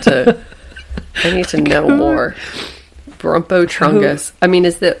I need to know more. Brumpo Trungus. I mean,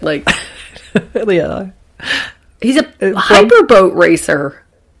 is that like? Yeah, he's a hyperboat racer.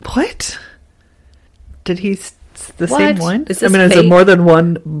 What? Did he the What? same one? Is I this mean, is fake? it more than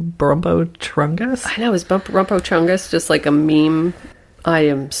one Brumpo Trungus? I know. Is Brumpo Trungus just like a meme? I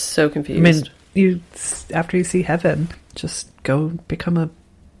am so confused. I mean, after you see heaven, just go become a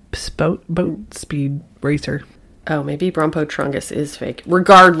boat speed racer. Oh, maybe Brumpo Trungus is fake.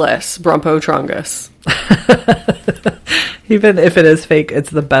 Regardless, Brumpo Trungus. Even if it is fake,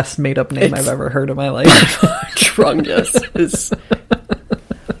 it's the best made up name I've ever heard in my life. Trungus is...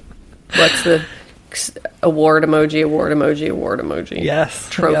 What's the award emoji? Yes.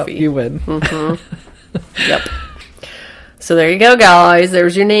 Trophy. Yep, you win. Mm-hmm. Yep. So there you go, guys.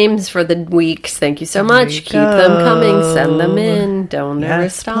 There's your names for the weeks. Thank you so much. Keep them coming. Send them in. Don't ever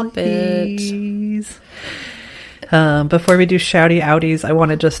stop please. Before we do shouty outies, I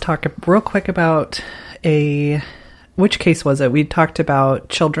want to just talk real quick about which case was it? We talked about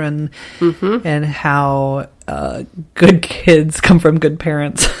children and how good kids come from good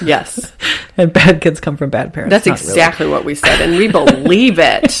parents. Yes. And bad kids come from bad parents. That's exactly what we said, and we believe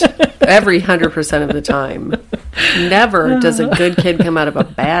it every 100% of the time. Never does a good kid come out of a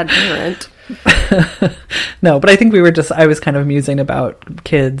bad parent. No, but I think I was kind of musing about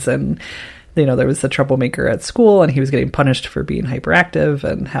kids, and there was the troublemaker at school, and he was getting punished for being hyperactive,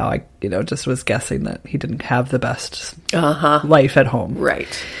 and how I just was guessing that he didn't have the best life at home.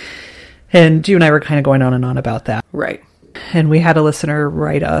 Right. And you and I were kind of going on and on about that. Right. And we had a listener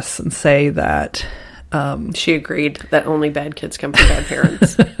write us and say that she agreed that only bad kids come from bad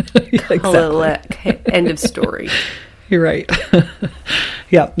parents. Exactly. End of story. You're right.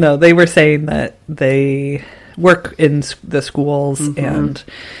 Yeah, no, they were saying that they work in the schools, and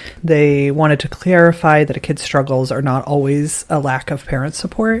they wanted to clarify that a kid's struggles are not always a lack of parent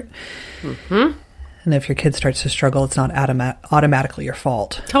support. And if your kid starts to struggle, it's not automatically your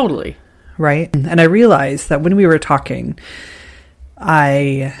fault. Totally. Right? And I realized that when we were talking,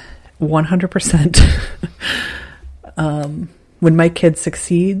 I 100%, when my kid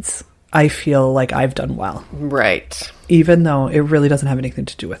succeeds, I feel like I've done well. Right. Even though it really doesn't have anything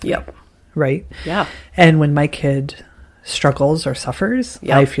to do with me. Yep. Right? Yeah. And when my kid struggles or suffers,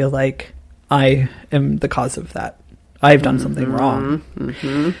 I feel like I am the cause of that. I've done something wrong.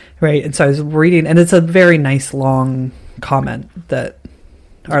 Right? And so I was reading, and it's a very nice long comment that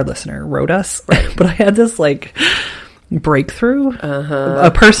our listener wrote us. But I had this breakthrough,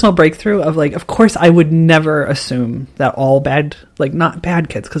 a personal breakthrough of course I would never assume that all bad, not bad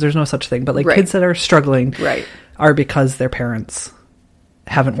kids, because there's no such thing, but kids that are struggling are because their parents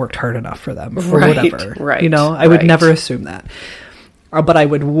haven't worked hard enough for them or whatever. Right. I would never assume that. But I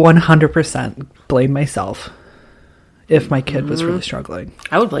would 100% blame myself if my kid was really struggling.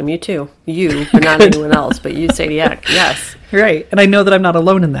 I would blame you too. You, but not anyone else, but you, Sadiak. Yes. Right. And I know that I'm not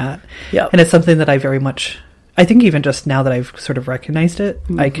alone in that. Yep. And it's something that I very much, I think even just now that I've sort of recognized it,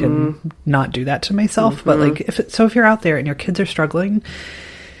 I can not do that to myself. But if you're out there and your kids are struggling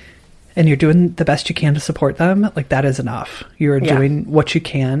and you're doing the best you can to support them, that is enough. You're doing what you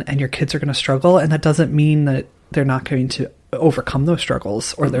can, and your kids are going to struggle. And that doesn't mean that they're not going to overcome those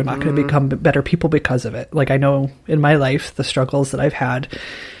struggles, or they're not going to become better people because of it. I know in my life, the struggles that I've had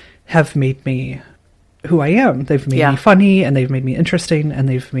have made me who I am. They've made me funny, and they've made me interesting, and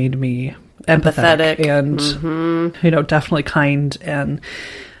they've made me empathetic and, definitely kind. And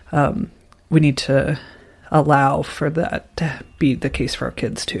we need to allow for that to be the case for our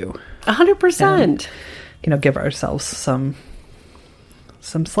kids too. 100%. Give ourselves some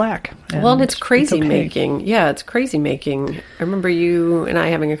slack. And it's crazy making. Yeah, it's crazy making. I remember you and I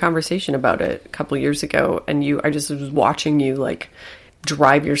having a conversation about it a couple years ago, and I just was watching you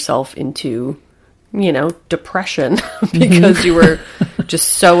drive yourself into, depression because you were just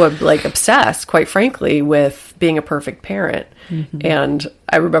so obsessed, quite frankly, with being a perfect parent. And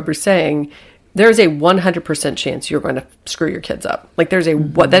I remember saying, there's a 100% chance you're going to screw your kids up. There's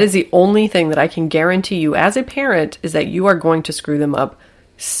that is the only thing that I can guarantee you as a parent, is that you are going to screw them up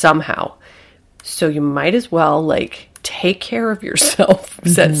somehow. So you might as well take care of yourself,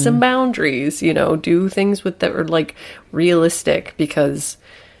 set some boundaries, do things that are realistic, because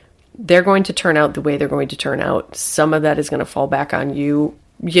they're going to turn out the way they're going to turn out. Some of that is going to fall back on you,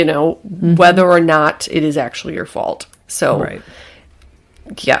 whether or not it is actually your fault. So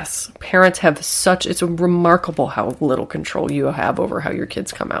yes, parents have it's remarkable how little control you have over how your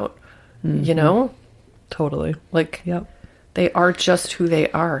kids come out, Totally. Yep. They are just who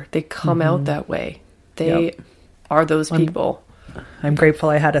they are. They come out that way. They are those people. I'm grateful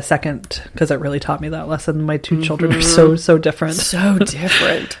I had a second, because it really taught me that lesson. My two children are so different. So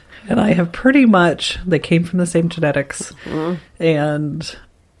different. And I have they came from the same genetics. And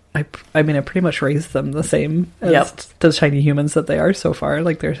I pretty much raised them the same as those tiny humans that they are so far.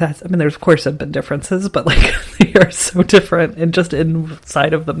 There's of course have been differences, but they are so different and just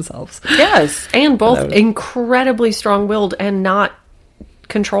inside of themselves. Yes, and both incredibly strong-willed and not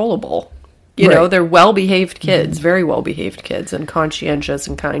controllable. You know, they're well-behaved kids, very well-behaved kids, and conscientious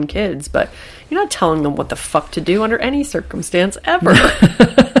and kind kids, but you're not telling them what the fuck to do under any circumstance ever.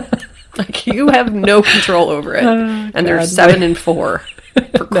 You have no control over it. And they're 7 and 4.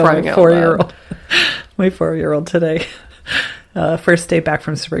 For crying out loud. My 4-year-old today, first day back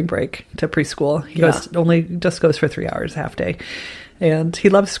from spring break to preschool. He just goes for 3 hours, half day. And he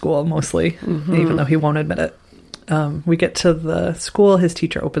loves school mostly, even though he won't admit it. We get to the school, his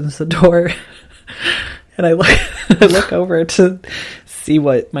teacher opens the door, and I look over to see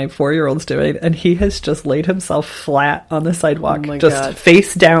what my 4-year-old's doing, and he has just laid himself flat on the sidewalk, God.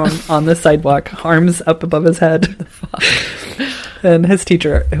 Face down on the sidewalk, arms up above his head. And his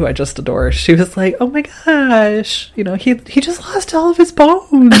teacher, who I just adore, she was like, "Oh my gosh, you know, he just lost all of his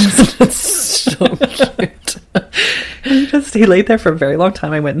bones." That's so cute. He laid there for a very long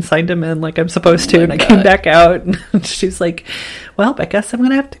time. I went and signed him in like I'm supposed to, and I God. came back out, and she's like, "Well, I guess I'm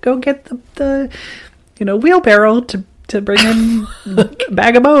gonna have to go get the wheelbarrow to bring in a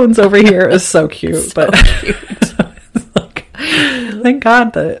bag of bones over here." It was so cute, but it's like, thank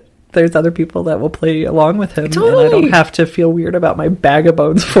God that there's other people that will play along with him, Totally. and I don't have to feel weird about my bag of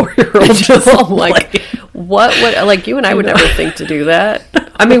bones 4-year-old just Like, what would, like, you and I would never think to do that.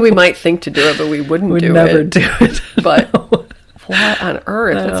 I mean, we might think to do it, but we wouldn't would do never it. do it. But what on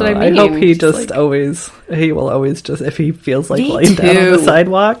earth? That's what I mean. I hope he Just like, he will always just, if he feels like Me laying down on the too.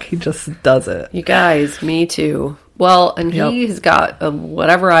 sidewalk, he just does it. you guys, me too. Well, and he has got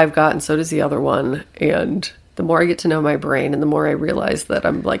whatever I've got, and so does the other one. And the more I get to know my brain, and the more I realize that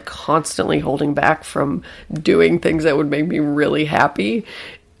I'm like constantly holding back from doing things that would make me really happy,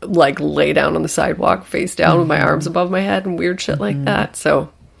 like lay down on the sidewalk face down with my arms above my head and weird shit like that.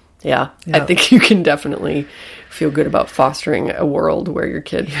 So yeah, I think you can definitely feel good about fostering a world where your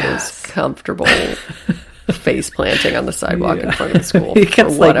kid feels comfortable face planting on the sidewalk in front of the school He for gets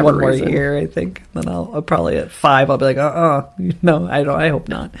like whatever one more reason. year, I think. Then I'll probably at 5, I'll be like, no, I hope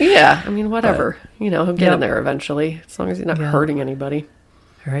not. Yeah, I mean, whatever. He'll get Yep. in there eventually, as long as he's not hurting anybody.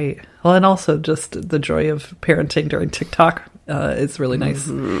 Right. Well, and also just the joy of parenting during TikTok is really nice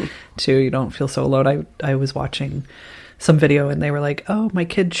too. You don't feel so alone. I was watching some video and they were like, "Oh, my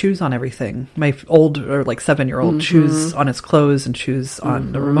kid chews on everything. My old or like 7-year-old chews on his clothes and chews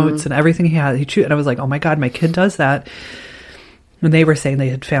on the remotes and everything he has. He chews." And I was like, "Oh my God, my kid does that." And they were saying they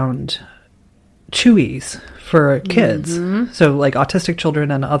had found chewies for kids, so like autistic children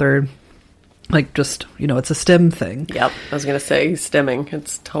and other. Like just, it's a STEM thing. Yep, I was going to say stemming.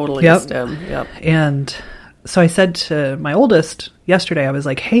 It's totally Yep. STEM. Yep. And so I said to my oldest yesterday, I was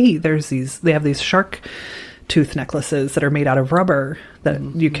like, "Hey, they have these shark tooth necklaces that are made out of rubber that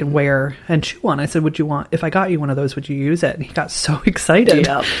you can wear and chew on." I said, if I got you one of those, would you use it? And he got so excited.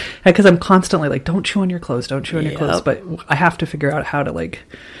 Yep. Because I'm constantly like, "Don't chew on your clothes, don't chew on your clothes." Yep. But I have to figure out how to like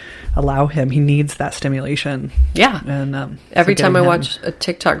allow him. He needs that stimulation. Yeah. And Every so time I getting him- watch a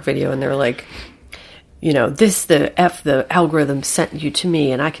TikTok video and they're like, the algorithm sent you to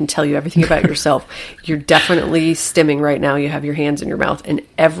me and I can tell you everything about yourself. You're definitely stimming right now. You have your hands in your mouth, and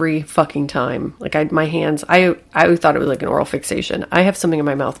every fucking time, like my hands, I thought it was like an oral fixation. I have something in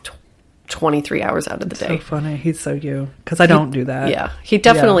my mouth 23 hours out of the day. So funny. He's so you. Because I don't do that. Yeah. He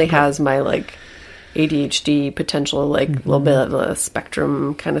definitely has my like ADHD potential, like a little bit of a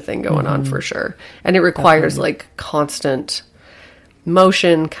spectrum kind of thing going on for sure. And it requires like constant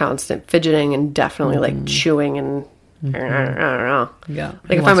motion, constant fidgeting, and definitely like chewing and Yeah. Like He if I wants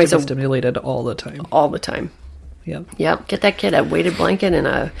to be myself stimulated all the time. all the time. Yep. Yep. Get that kid a weighted blanket and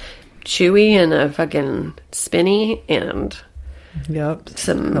a chewy and a fucking spinny and Yep.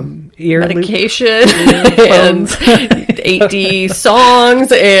 some ear loop medication and 8D songs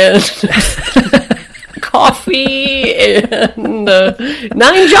and coffee and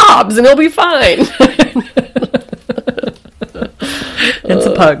 9 jobs, and he'll be fine. and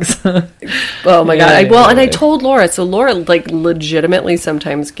some pugs. Oh my God. Yeah, And I told Laura, so Laura like legitimately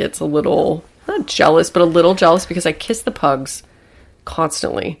sometimes gets a little, not jealous, but a little jealous because I kiss the pugs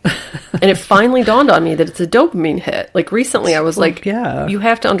constantly. And it finally dawned on me that it's a dopamine hit. Like recently I was like, yeah. you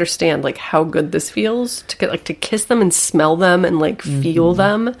have to understand like how good this feels to get like to kiss them and smell them and like feel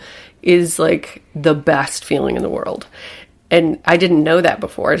them is like the best feeling in the world. And I didn't know that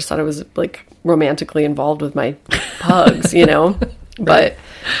before. I just thought I was like romantically involved with my pugs, But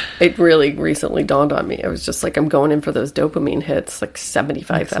it really recently dawned on me. I was just like, I'm going in for those dopamine hits like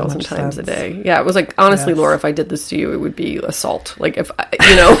 75,000 Makes so times a much day. Yeah, it was like, honestly, Yes. Laura, if I did this to you, it would be assault. Like if I,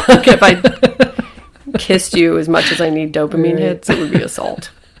 like if I kissed you as much as I need dopamine hits, it would be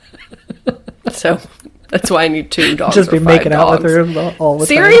assault. So that's why I need 2 dogs. Just or be 5 making out dogs. with her all the time.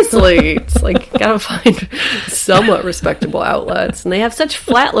 Seriously, it's like gotta find somewhat respectable outlets, and they have such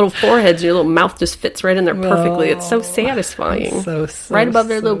flat little foreheads. Your little mouth just fits right in there perfectly. It's so satisfying, So right above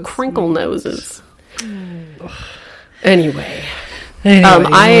their so little crinkle noses. Anyway, Anyway,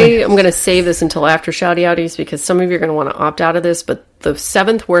 I am going to save this until after Shouty Outies because some of you are going to want to opt out of this. But the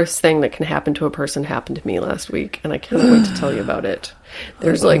 7th worst thing that can happen to a person happened to me last week, and I can't wait to tell you about it.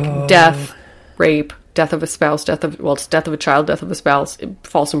 There's like death, rape, death of a spouse, death of a child, death of a spouse,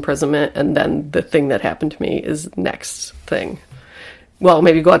 false imprisonment, and then the thing that happened to me is next thing. Well,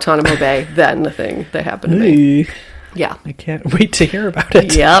 maybe Guantanamo Bay, then the thing that happened to me. Yeah. I can't wait to hear about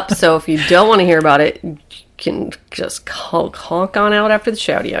it. Yep. So if you don't want to hear about it, you can just honk on out after the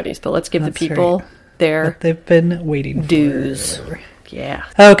Shouty Outies. But let's give the people their they've been waiting dues. for. Yeah.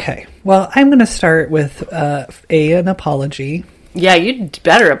 Okay. Well, I'm going to start with an apology. Yeah, you'd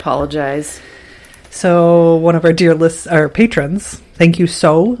better apologize. So one of our dear our patrons, thank you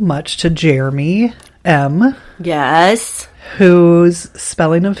so much to Jeremy M. Yes. Whose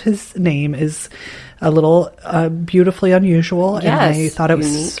spelling of his name is a little beautifully unusual. Yes, and I thought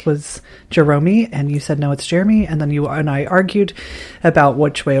it was Jerome, and you said, no, it's Jeremy. And then you and I argued about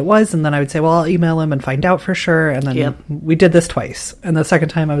which way it was. And then I would say, well, I'll email him and find out for sure. And then we did this twice. And the second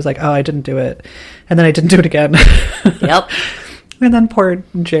time I was like, oh, I didn't do it. And then I didn't do it again. Yep. And then poor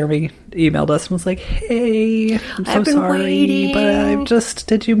Jeremy emailed us and was like, hey, I'm so sorry, but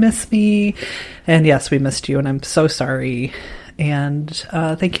did you miss me? And yes, we missed you, and I'm so sorry. And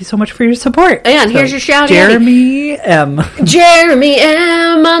thank you so much for your support. And here's your shout out. Jeremy M. Jeremy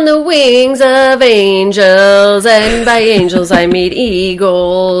M. on the wings of angels. And by angels I mean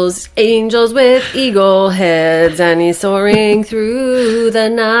eagles. Angels with eagle heads. And he's soaring through the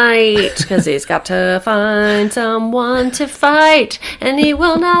night. Because he's got to find someone to fight. And he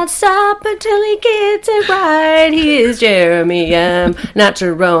will not stop until he gets it right. He is Jeremy M. Not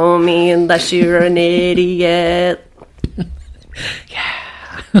Jerome unless you're an idiot.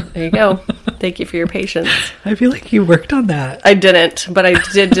 Yeah. There you go. Thank you for your patience. I feel like you worked on that. I didn't, but I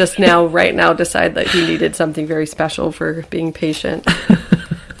did just right now decide that he needed something very special for being patient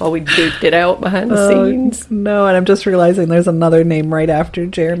while we duked it out behind the scenes. No, and I'm just realizing there's another name right after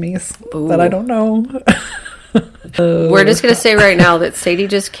Jeremy's that I don't know. We're just going to say right now that Sadie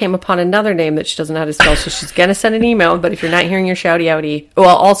just came upon another name that she doesn't know how to spell, so she's going to send an email, but if you're not hearing your shouty outy,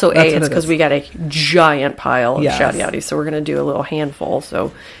 well, also it's because we got a giant pile of shouty outies, so we're going to do a little handful,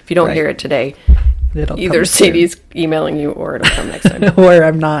 so if you don't hear it today, either Sadie's emailing you or it'll come next time. Or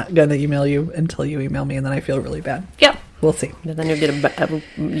I'm not going to email you until you email me, and then I feel really bad. Yep. We'll see. And then you'll get a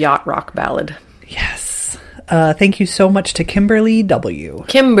yacht rock ballad. Yes. Thank you so much to Kimberly W.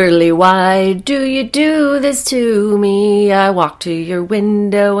 Kimberly, why do you do this to me? I walk to your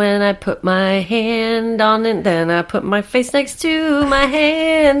window and I put my hand on it. Then I put my face next to my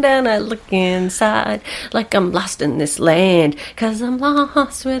hand and I look inside like I'm lost in this land. 'Cause I'm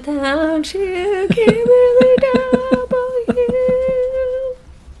lost without you, Kimberly W.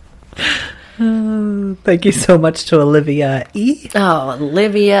 Thank you so much to Olivia E. Oh,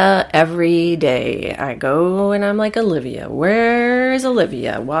 Olivia, every day I go and I'm like, Olivia, where is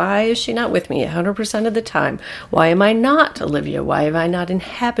Olivia? Why is she not with me 100% of the time? Why am I not Olivia? Why have I not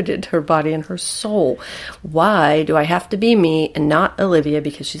inhabited her body and her soul? Why do I have to be me and not Olivia?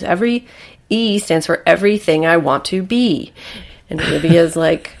 Because she's every E stands for everything I want to be. And Olivia's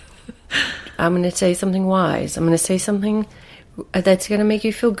like, I'm going to say something wise. I'm going to say something that's going to make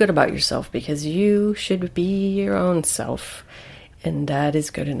you feel good about yourself because you should be your own self. And that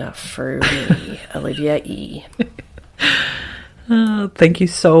is good enough for me, Olivia E. Thank you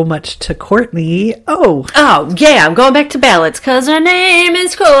so much to Courtney. Oh, yeah, I'm going back to ballads because her name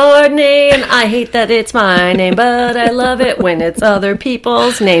is Courtney, and I hate that it's my name, but I love it when it's other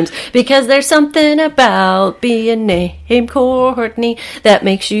people's names because there's something about being named Courtney that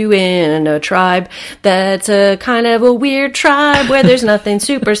makes you in a tribe that's a kind of a weird tribe where there's nothing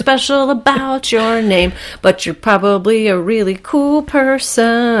super special about your name, but you're probably a really cool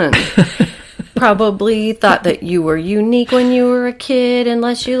person. Probably thought that you were unique when you were a kid,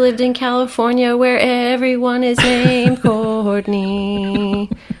 unless you lived in California where everyone is named Courtney.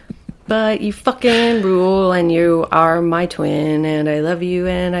 But you fucking rule, and you are my twin, and I love you,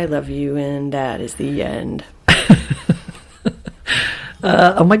 and that is the end.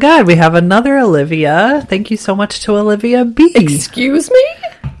 Oh my God, we have another Olivia. Thank you so much to Olivia B. Excuse me?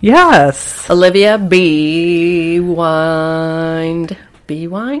 Yes. Olivia B. Wind.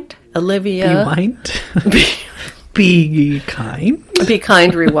 B-wind? Olivia. B-wind? Be kind. Be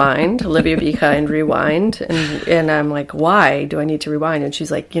kind, rewind. Olivia, be kind, rewind. And I'm like, why do I need to rewind? And she's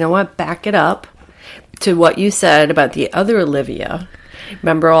like, you know what? Back it up to what you said about the other Olivia.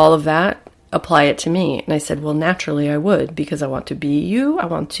 Remember all of that? Apply it to me. And I said, well, naturally I would, because I want to be you. I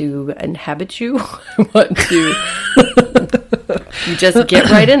want to inhabit you. I want to... You just get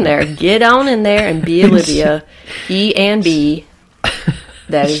right in there. Get on in there and be Olivia. E and B.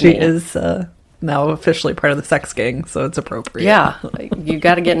 That is she me. is now officially part of the sex gang, so it's appropriate. Yeah, you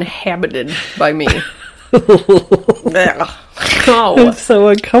got to get inhabited by me. It's so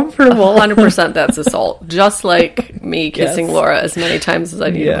uncomfortable. 100% that's assault. Just like me kissing Laura as many times as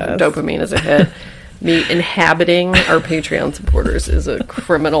I need dopamine as a hit. Me inhabiting our Patreon supporters is a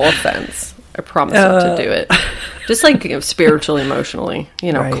criminal offense. I promise not to do it. Just like spiritually, emotionally,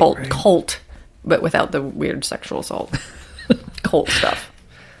 cult, but without the weird sexual assault. Cult stuff.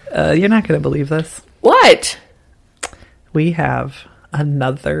 You're not going to believe this. What? We have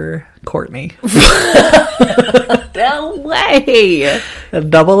another Courtney. No way. A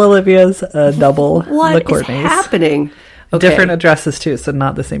double Olivia's, a double What the is Courtneys. happening? Okay. Different addresses too, so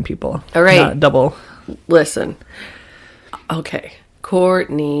not the same people. All right. Not double. Listen. Okay.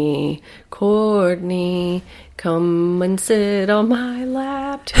 Courtney, come and sit on my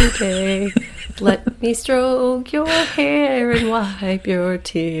lap today. Let me stroke your hair and wipe your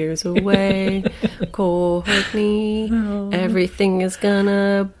tears away. Courtney, everything is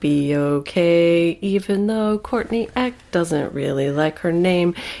gonna be okay. Even though Courtney Eck doesn't really like her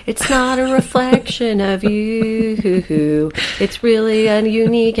name, it's not a reflection of you. It's really a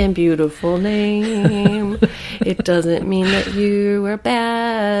unique and beautiful name. It doesn't mean that you are a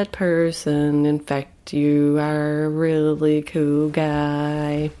bad person. In fact, you are a really cool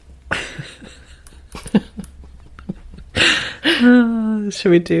guy.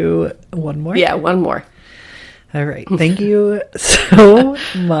 Should we do one more? Yeah, one more. All right. Thank you so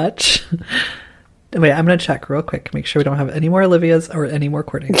much. Wait, I'm going to check real quick. Make sure we don't have any more Olivia's or any more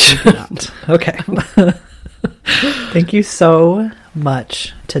Courtney's. We do not. Okay. Thank you so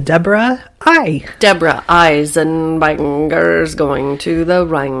much to Deborah I. Deborah Eisenbangers going to the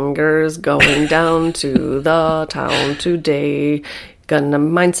Rangers, going down to the town today. Gonna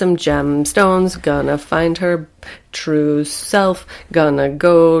mine some gemstones, gonna find her true self, gonna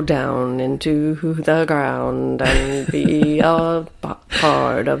go down into the ground and be a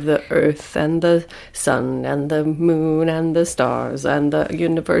part of the earth and the sun and the moon and the stars and the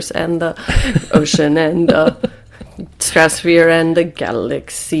universe and the ocean and the stratosphere and the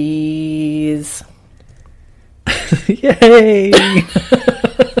galaxies. Yay!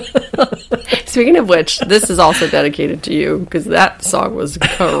 Speaking of which, this is also dedicated to you because that song was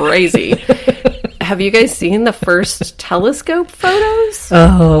crazy. Have you guys seen the first telescope photos?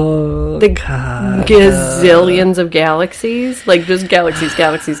 Oh, The God. gazillions of galaxies, like just galaxies.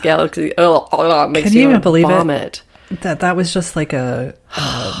 Oh, it makes Can you even want to believe it? vomit. That was just like a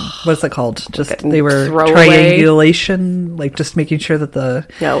what's it called? Just they were throwaway. triangulation, like just making sure that the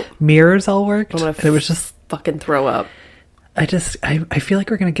No. mirrors all worked. I'm gonna And it was just fucking throw up. I feel like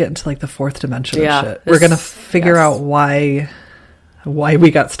we're gonna get into like the fourth dimension Yeah, of shit. We're gonna figure yes. out why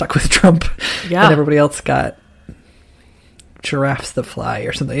we got stuck with Trump Yeah. and everybody else got giraffes that fly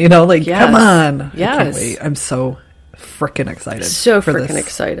or something. You know, like Yes. come on. I can't Yes. wait. I'm so freaking excited. So for freaking this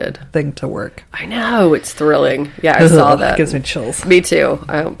excited. thing to work. I know, it's thrilling. Yeah, I saw that. It gives me chills. Me too.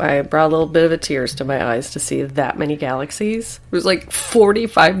 I brought a little bit of a tears to my eyes to see that many galaxies. It was like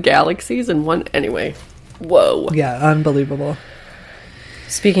 45 galaxies in one. Anyway, whoa. Yeah, unbelievable.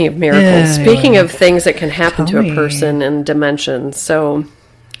 Speaking of miracles, Yeah, speaking yeah. of things that can happen Tell to me. a person in dimensions. So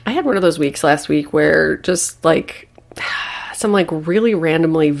I had one of those weeks last week where just like some like really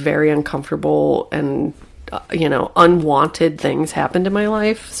randomly very uncomfortable and unwanted things happened in my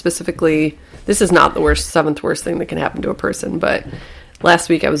life. Specifically, this is not the seventh worst thing that can happen to a person, but last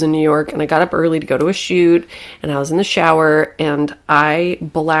week I was in New York and I got up early to go to a shoot and I was in the shower and I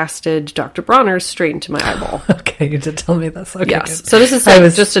blasted Dr. Bronner straight into my eyeball. Okay, you did tell me this. Okay, Yes. good. So this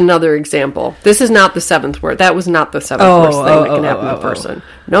is just another example. This is not the seventh word. That was not the seventh worst thing that can happen to a person.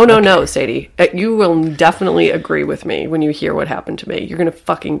 No, Sadie. You will definitely agree with me when you hear what happened to me. You're going to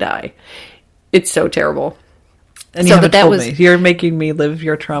fucking die. It's so terrible. And you haven't told me. You're making me live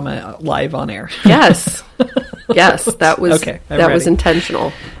your trauma live on air. Yes. Yes, that was Okay, that was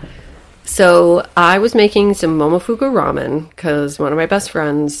intentional. So I was making some Momofuku ramen because one of my best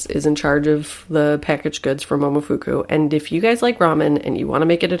friends is in charge of the packaged goods for Momofuku. And if you guys like ramen and you want to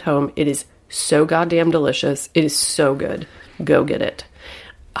make it at home, it is so goddamn delicious. It is so good. Go get it.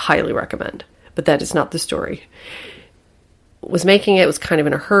 Highly recommend. But that is not the story. Was making it, was kind of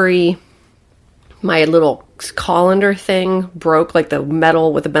in a hurry. My little colander thing broke, like the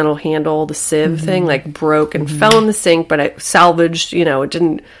metal with the metal handle, the sieve thing, like broke and fell in the sink, but I salvaged, it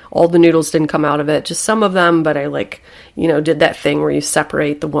didn't, all the noodles didn't come out of it, just some of them, but I did that thing where you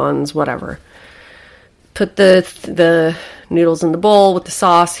separate the ones, whatever. Put the noodles in the bowl with the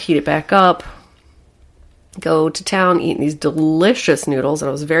sauce, heat it back up, go to town, eating these delicious noodles, and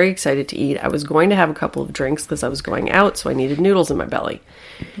I was very excited to eat. I was going to have a couple of drinks because I was going out, so I needed noodles in my belly.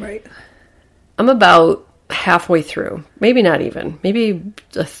 Right. I'm about halfway through, maybe not even, maybe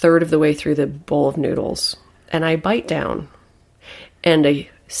a third of the way through the bowl of noodles, and I bite down, and a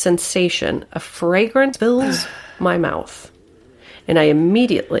sensation, a fragrance fills my mouth, and I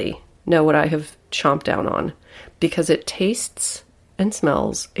immediately know what I have chomped down on, because it tastes and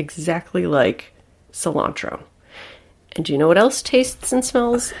smells exactly like cilantro. And do you know what else tastes and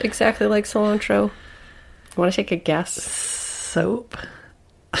smells exactly like cilantro? Want to take a guess? Soap.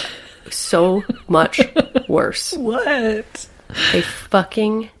 so much worse. What? A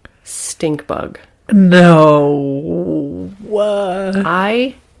fucking stink bug. No. What?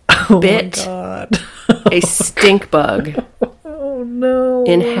 I Oh bit my God. a stink bug Oh no.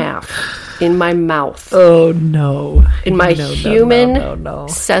 in half in my mouth. Oh no. In my No, no, human no.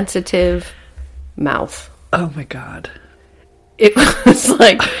 sensitive mouth. Oh my God. It was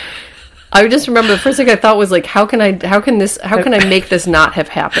like, I just remember the first thing I thought was like, how can I make this not have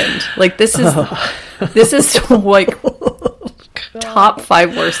happened? Like, this is like top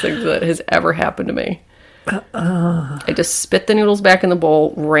 5 worst things that has ever happened to me. I just spit the noodles back in the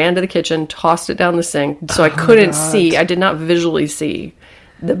bowl, ran to the kitchen, tossed it down the sink, so I couldn't see. I did not visually see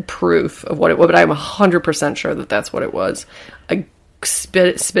the proof of what it was, but I'm 100% sure that that's what it was. I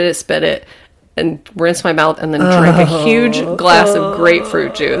spit it, and rinsed my mouth, and then drank a huge glass of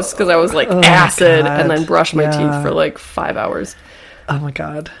grapefruit juice because I was like acid, and then brushed my teeth for like 5 hours. Oh my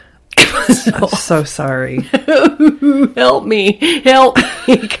God. I'm so sorry. Help me, guys.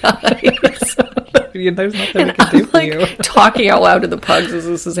 There's nothing we can do for you. Talking out loud to the pugs as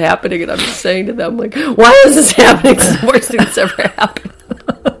this is happening, and I'm just saying to them, like, why is this happening? It's the worst thing that's ever happened.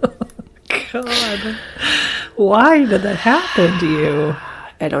 God. Why did that happen to you?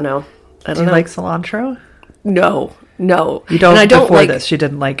 I don't know. Do you like cilantro? No. You don't. And I don't before like this, you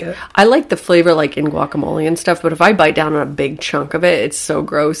didn't like it. I like the flavor, like in guacamole and stuff, but if I bite down on a big chunk of it, it's so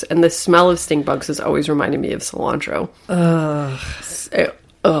gross. And the smell of stink bugs has always reminded me of cilantro.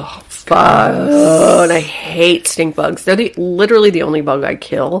 Fuck. And I hate stink bugs. They're literally the only bug I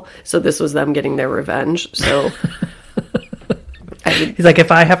kill. So this was them getting their revenge. So He's like,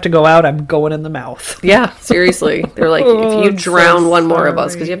 if I have to go out, I'm going in the mouth. yeah, seriously. They're like, if you I'm drown so one more of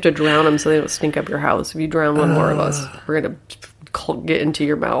us, sorry. because you have to drown them so they don't stink up your house. If you drown one more of us, we're going to get into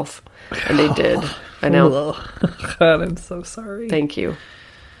your mouth. And they did. I know. God, I'm so sorry. Thank you.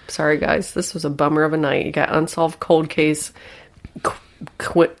 Sorry, guys. This was a bummer of a night. You got unsolved cold case,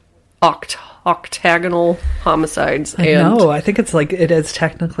 octagonal homicides. No, I think it's like, it is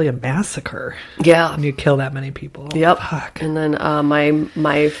technically a massacre Yeah. when you kill that many people. Yep. Fuck. And then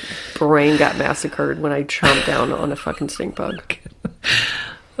my brain got massacred when I chomped down on a fucking stink bug.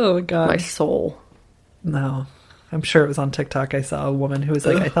 Oh my God. My soul. No. I'm sure it was on TikTok. I saw a woman who was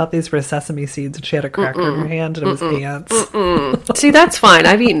like, I thought these were sesame seeds, and she had a cracker in her hand, and it was ants. See, that's fine.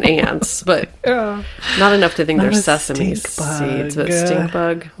 I've eaten ants, but not enough to think Not they're a sesame stink seeds. bug. But stink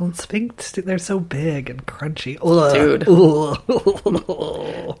bug. Well, they're so big and crunchy. Ugh. Dude. Ugh.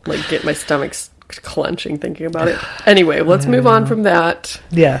 Like, get my stomach clenching thinking about it. Anyway, let's move on from that.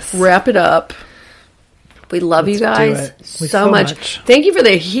 Yes. Wrap it up. We love you Let's do guys it. so much. Thank you for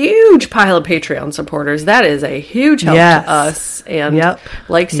the huge pile of Patreon supporters. That is a huge help Yes. to us. And Yep.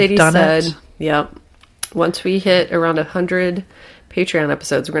 like Sadie You've done said, it. yep. Once we hit around 100 Patreon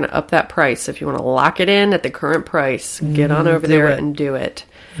episodes, we're going to up that price. If you want to lock it in at the current price, get on over do there it. and do it.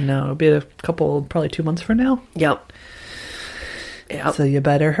 No, it'll be a couple, probably 2 months from now. Yep. Yep. So you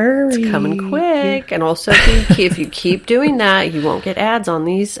better hurry. Coming quick. And also, if you keep doing that, you won't get ads on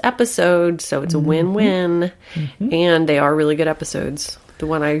these episodes. So it's a win-win. And they are really good episodes. The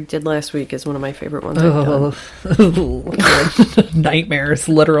one I did last week is one of my favorite ones I've done. Nightmares.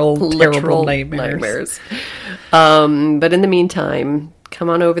 Literal terrible nightmares. But in the meantime, come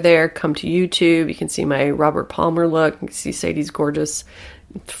on over there. Come to YouTube. You can see my Robert Palmer look. You can see Sadie's gorgeous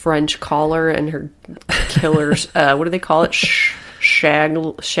French collar and her killer, what do they call it?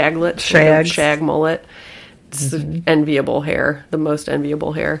 Shaglet? Shag mullet. It's the enviable hair. The most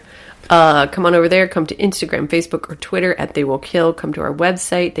enviable hair. Come on over there. Come to Instagram, Facebook, or Twitter at They Will Kill. Come to our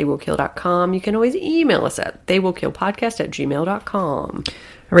website, theywillkill.com. You can always email us at theywillkillpodcast@gmail.com.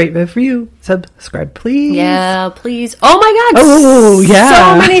 Rate, review, subscribe, please. Yeah, please. Oh my God. Oh,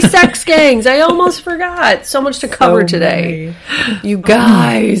 yeah. So many sex gangs. I almost forgot. So much to cover today. You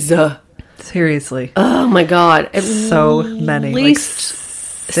guys. Seriously. Oh my God. At So many. least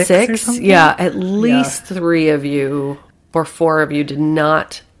like six or something? Yeah, at least 3 of you or 4 of you did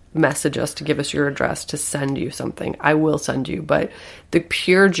not message us to give us your address to send you something. I will send you, but the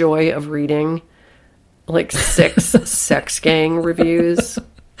pure joy of reading like 6 sex gang reviews,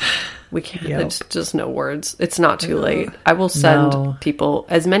 we can't. Yep. It's just no words. It's not too late. I will send people,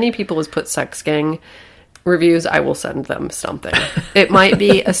 as many people as put sex gang reviews, I will send them something. It might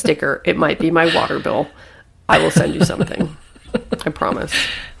be a sticker. It might be my water bill. I will send you something. I promise.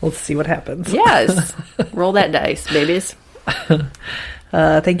 We'll see what happens. Yes. Roll that dice, babies.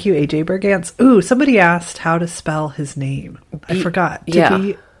 Thank you, AJ Bergantz. Ooh, somebody asked how to spell his name. I forgot.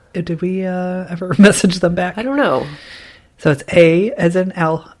 Did we ever message them back? I don't know. So it's A as in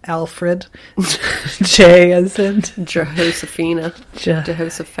Alfred, J as in Jehoshaphat.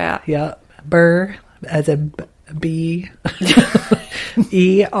 Jehoshaphat. Yeah. Burr as in B.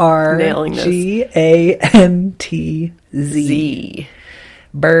 ERGANTZ. Z.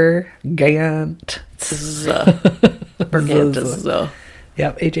 Bergant. Bergant.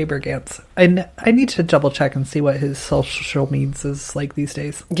 Yep, AJ Bergantz. I need to double check and see what his social means is like these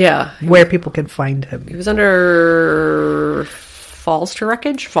days. Yeah. Where people can find him. He was under Falls to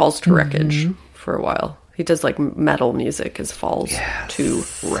Wreckage for a while. He does like metal music as Falls to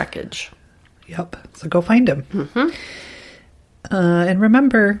Wreckage. Yep. So go find him. And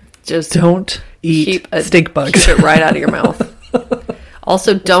remember, just don't eat stink bugs. Keep it right out of your mouth.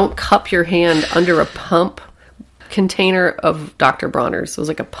 Also, don't cup your hand under a pump container of Dr. Bronner's. So it was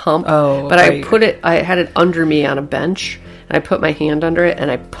like a pump. Oh, but right. I had it under me on a bench, and I put my hand under it, and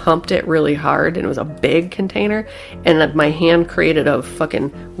I pumped it really hard, and it was a big container, and my hand created a fucking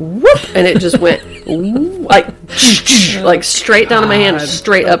whoop, and it just went like straight down to my hand,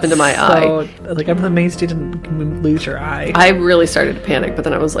 straight up into my eye. Like, I'm amazed you didn't lose your eye. I really started to panic, but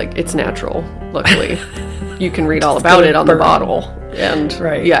then I was like, it's natural, luckily. You can read all about it on the bottle. And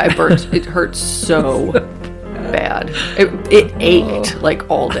yeah, it burnt. It hurt so bad. It ached like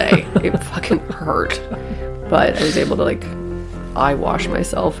all day. It fucking hurt. But I was able to like eye wash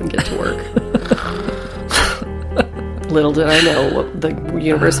myself and get to work. Little did I know what the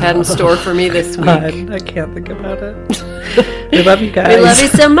universe had in store for me this week. I can't think about it. We love you guys. We love you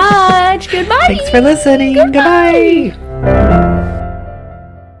so much. Goodbye. Thanks for listening. Goodbye.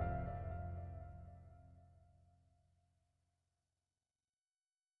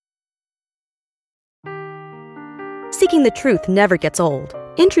 Seeking the truth never gets old.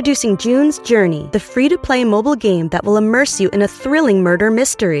 Introducing June's Journey, the free-to-play mobile game that will immerse you in a thrilling murder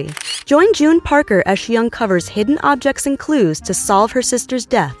mystery. Join June Parker as she uncovers hidden objects and clues to solve her sister's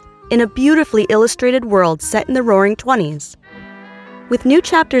death in a beautifully illustrated world set in the Roaring '20s. With new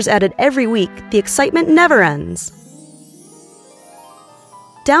chapters added every week, the excitement never ends.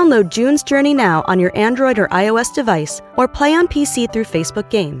 Download June's Journey now on your Android or iOS device, or play on PC through Facebook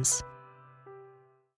Games.